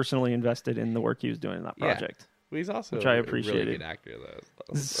very personally invested in the work he was doing in that Yeah. project. Well, he's also Which I a appreciated. really good actor,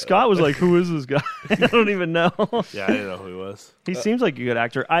 though. Scott was like, "Who is this guy?" I don't even know. Yeah, I didn't know who he was. He seems like a good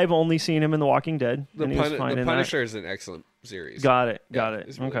actor. I've only seen him in The Walking Dead. The, and he was fine in that. Punisher is an excellent series. Got it. Yeah, It.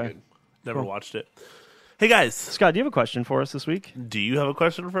 it's really Okay. good. Never Cool. watched it. Hey guys, Scott, do you have a question for us this week? do you have a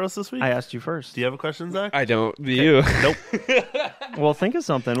question for us this week? I asked you first. Do you have a question, Zach? I don't. Do you? Nope. Well, think of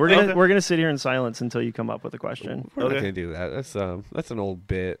something. We're gonna Okay. sit here in silence until you come up with a question. We're not Okay. gonna do that. That's an old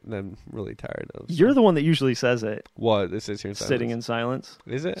bit, and I'm really tired of. You're the one that usually says it, What? This is here in sitting silence? in silence.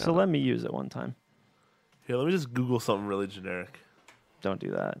 Is it? So let me use it one time. Here, let me just Google something really generic. Don't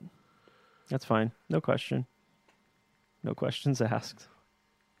do that. That's fine. No question. No questions asked.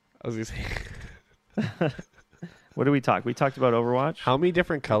 I was going to say, What did we talk? We talked about Overwatch. how many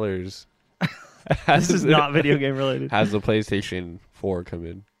different colors This is not video game related. has the PlayStation 4 come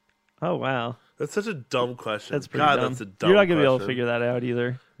in? Oh, wow. That's such a dumb question. That's pretty God, dumb. that's a dumb You're not going to be able to question. figure that out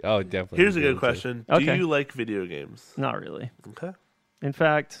either. Oh, definitely. Here's a good question. Do Okay. you like video games? Not really. Okay. In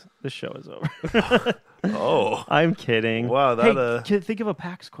fact, the show is over. Oh. I'm kidding. Wow, that, Hey, think of a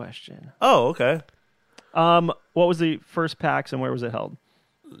PAX question. Oh, okay. What was the first PAX and where was it held?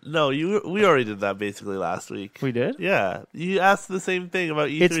 No, we already did that basically last week. We did? Yeah. You asked the same thing about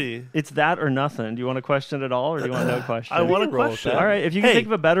E3. It's that or nothing. Do you want a question at all, or do you want no question? I want a roll with question. that. All right, if you can Hey. think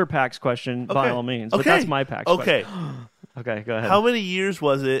of a better PAX question, by Okay. all means. But Okay. that's my PAX question. Okay. Okay, go ahead. How many years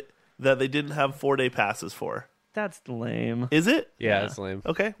was it that they didn't have 4-day passes for? That's lame. Is it? Yeah, it's lame.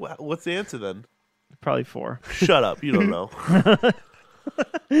 Okay. What's the answer then? Probably 4. Shut up. You don't know.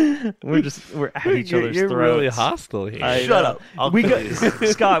 We're at each other's You're throats. really hostile here. I Shut know. up. I'll We kill you.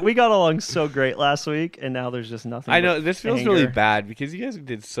 Scott, we got along so great last week, and now there's just nothing. I know, but this feels anger. really bad because you guys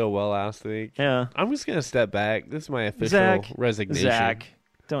did so well last week. Yeah, I'm just going to step back. This is my official Zach, resignation. Zach,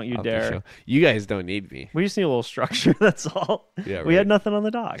 don't you of the dare. show. You guys don't need me. We just need a little structure. That's all. Yeah, We right. had nothing on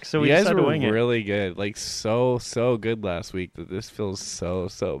the dock, so we You just guys had to were wing it. really good. Like, so good last week that this feels so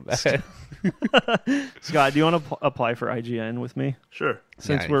bad. Scott, do you want to apply for IGN with me? Sure.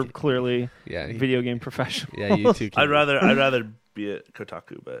 Since Yeah, we're you- clearly yeah. video game professionals. Yeah, you two can. I'd rather be at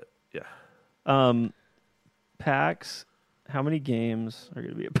Kotaku, but yeah. PAX. How many games are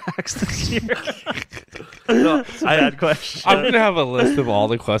going to be at PAX this year? No, It's a bad question. I'm going to have a list of all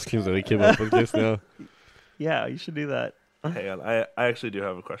the questions that we came up with just now. Yeah, you should do that. hang on. I actually do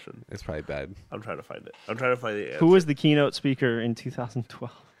have a question. It's probably bad. I'm trying to find it. I'm trying to find the answer. Who was the keynote speaker in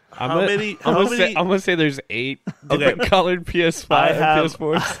 2012? How many? I'm How gonna many? say there's 8 Okay. different colored PS5 I and have-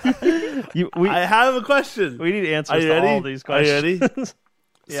 PS4s. I have a question. We need Are answers you to ready? all these Are you questions. ready?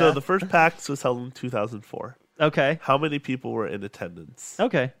 Yeah. So the first PAX was held in 2004. Okay. How many people were in attendance?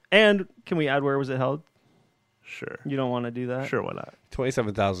 Okay. And can we add where was it held? Sure. You don't want to do that? Sure, why not?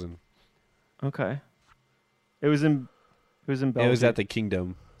 27,000. Okay. It was in Bellevue. It was at the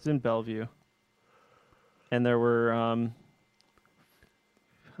Kingdom. It was in Bellevue. And there were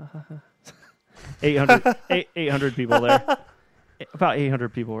 800 people there. About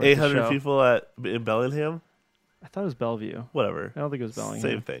 800 people were at the 800 show. people in Bellingham? I thought it was Bellevue. Whatever. I don't think it was Bellingham.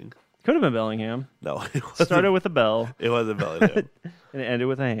 Same thing. Could have been Bellingham. No, it wasn't, Started with a bell it wasn't Bellingham. and it ended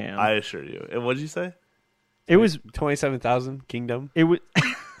with a ham. I assure you. And what did you say? It was 27,000 Kingdom.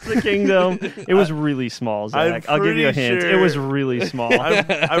 the Kingdom. It was really small, Zach. I'll give you a pretty hint. sure- It was really small.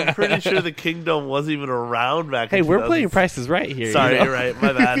 I'm pretty sure the Kingdom wasn't even around back Hey, in we're 2000. playing prices right here. Sorry, you know? you're right.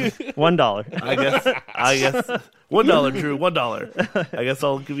 My bad. $1. I guess $1, Drew. $1. I guess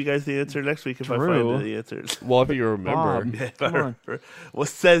I'll give you guys the answer next week if I Drew? find the answers. Well, if you remember. Bob. Yeah, if I Come on. remember. What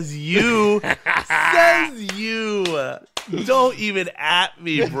says you? Says you. Don't even at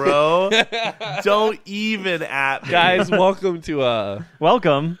me, bro. Don't even at me. Guys, welcome to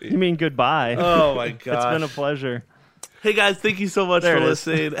Welcome. You mean goodbye. Oh my It's gosh. been a pleasure. Hey guys, thank you so much There for it is.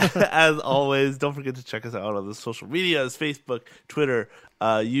 listening. As always, don't forget to check us out on the social medias: Facebook, Twitter,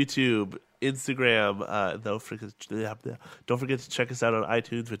 YouTube, Instagram. Don't forget to check us out on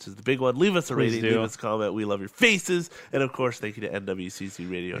iTunes, which is the big one. Leave us a Please rating, do. leave us a comment. We love your faces, and of course, thank you to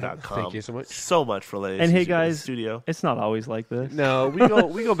nwccradio.com. Thank you so much. so much for letting us And hey use your guys, studio. it's not always like this. No,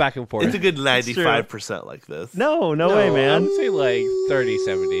 we go back and forth. It's a good true. 95% like this. No way, I man. would say like 30,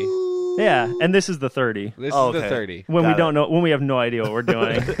 70. Yeah, and this is the 30. This Oh, is the okay. 30. When Got we it. don't know, when we have no idea what we're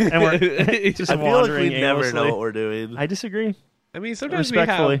doing, and we're just I feel like wandering we never aimlessly. know what we're doing. I disagree. I mean, sometimes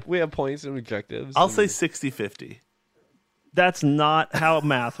Respectfully. we have points and objectives. I'll and- say 60-50. That's not how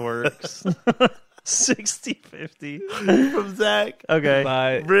math works. 60-50. From Zach. Okay.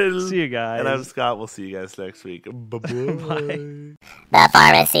 Bye. Brittin, See you guys. and I'm Scott. We'll see you guys next week. Bye-bye. The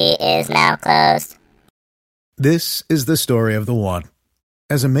pharmacy is now closed. This is the story of the one.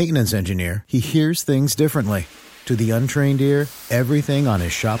 As a maintenance engineer, he hears things differently. To the untrained ear, everything on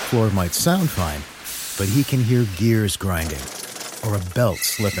his shop floor might sound fine, but he can hear gears grinding or a belt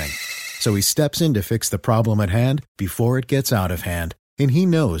slipping. So he steps in to fix the problem at hand before it gets out of hand. And he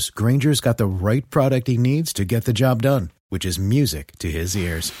knows Grainger's got the right product he needs to get the job done, which is music to his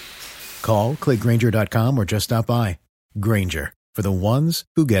ears. Call, click Grainger.com, or just stop by. Grainger, for the ones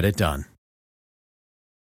who get it done.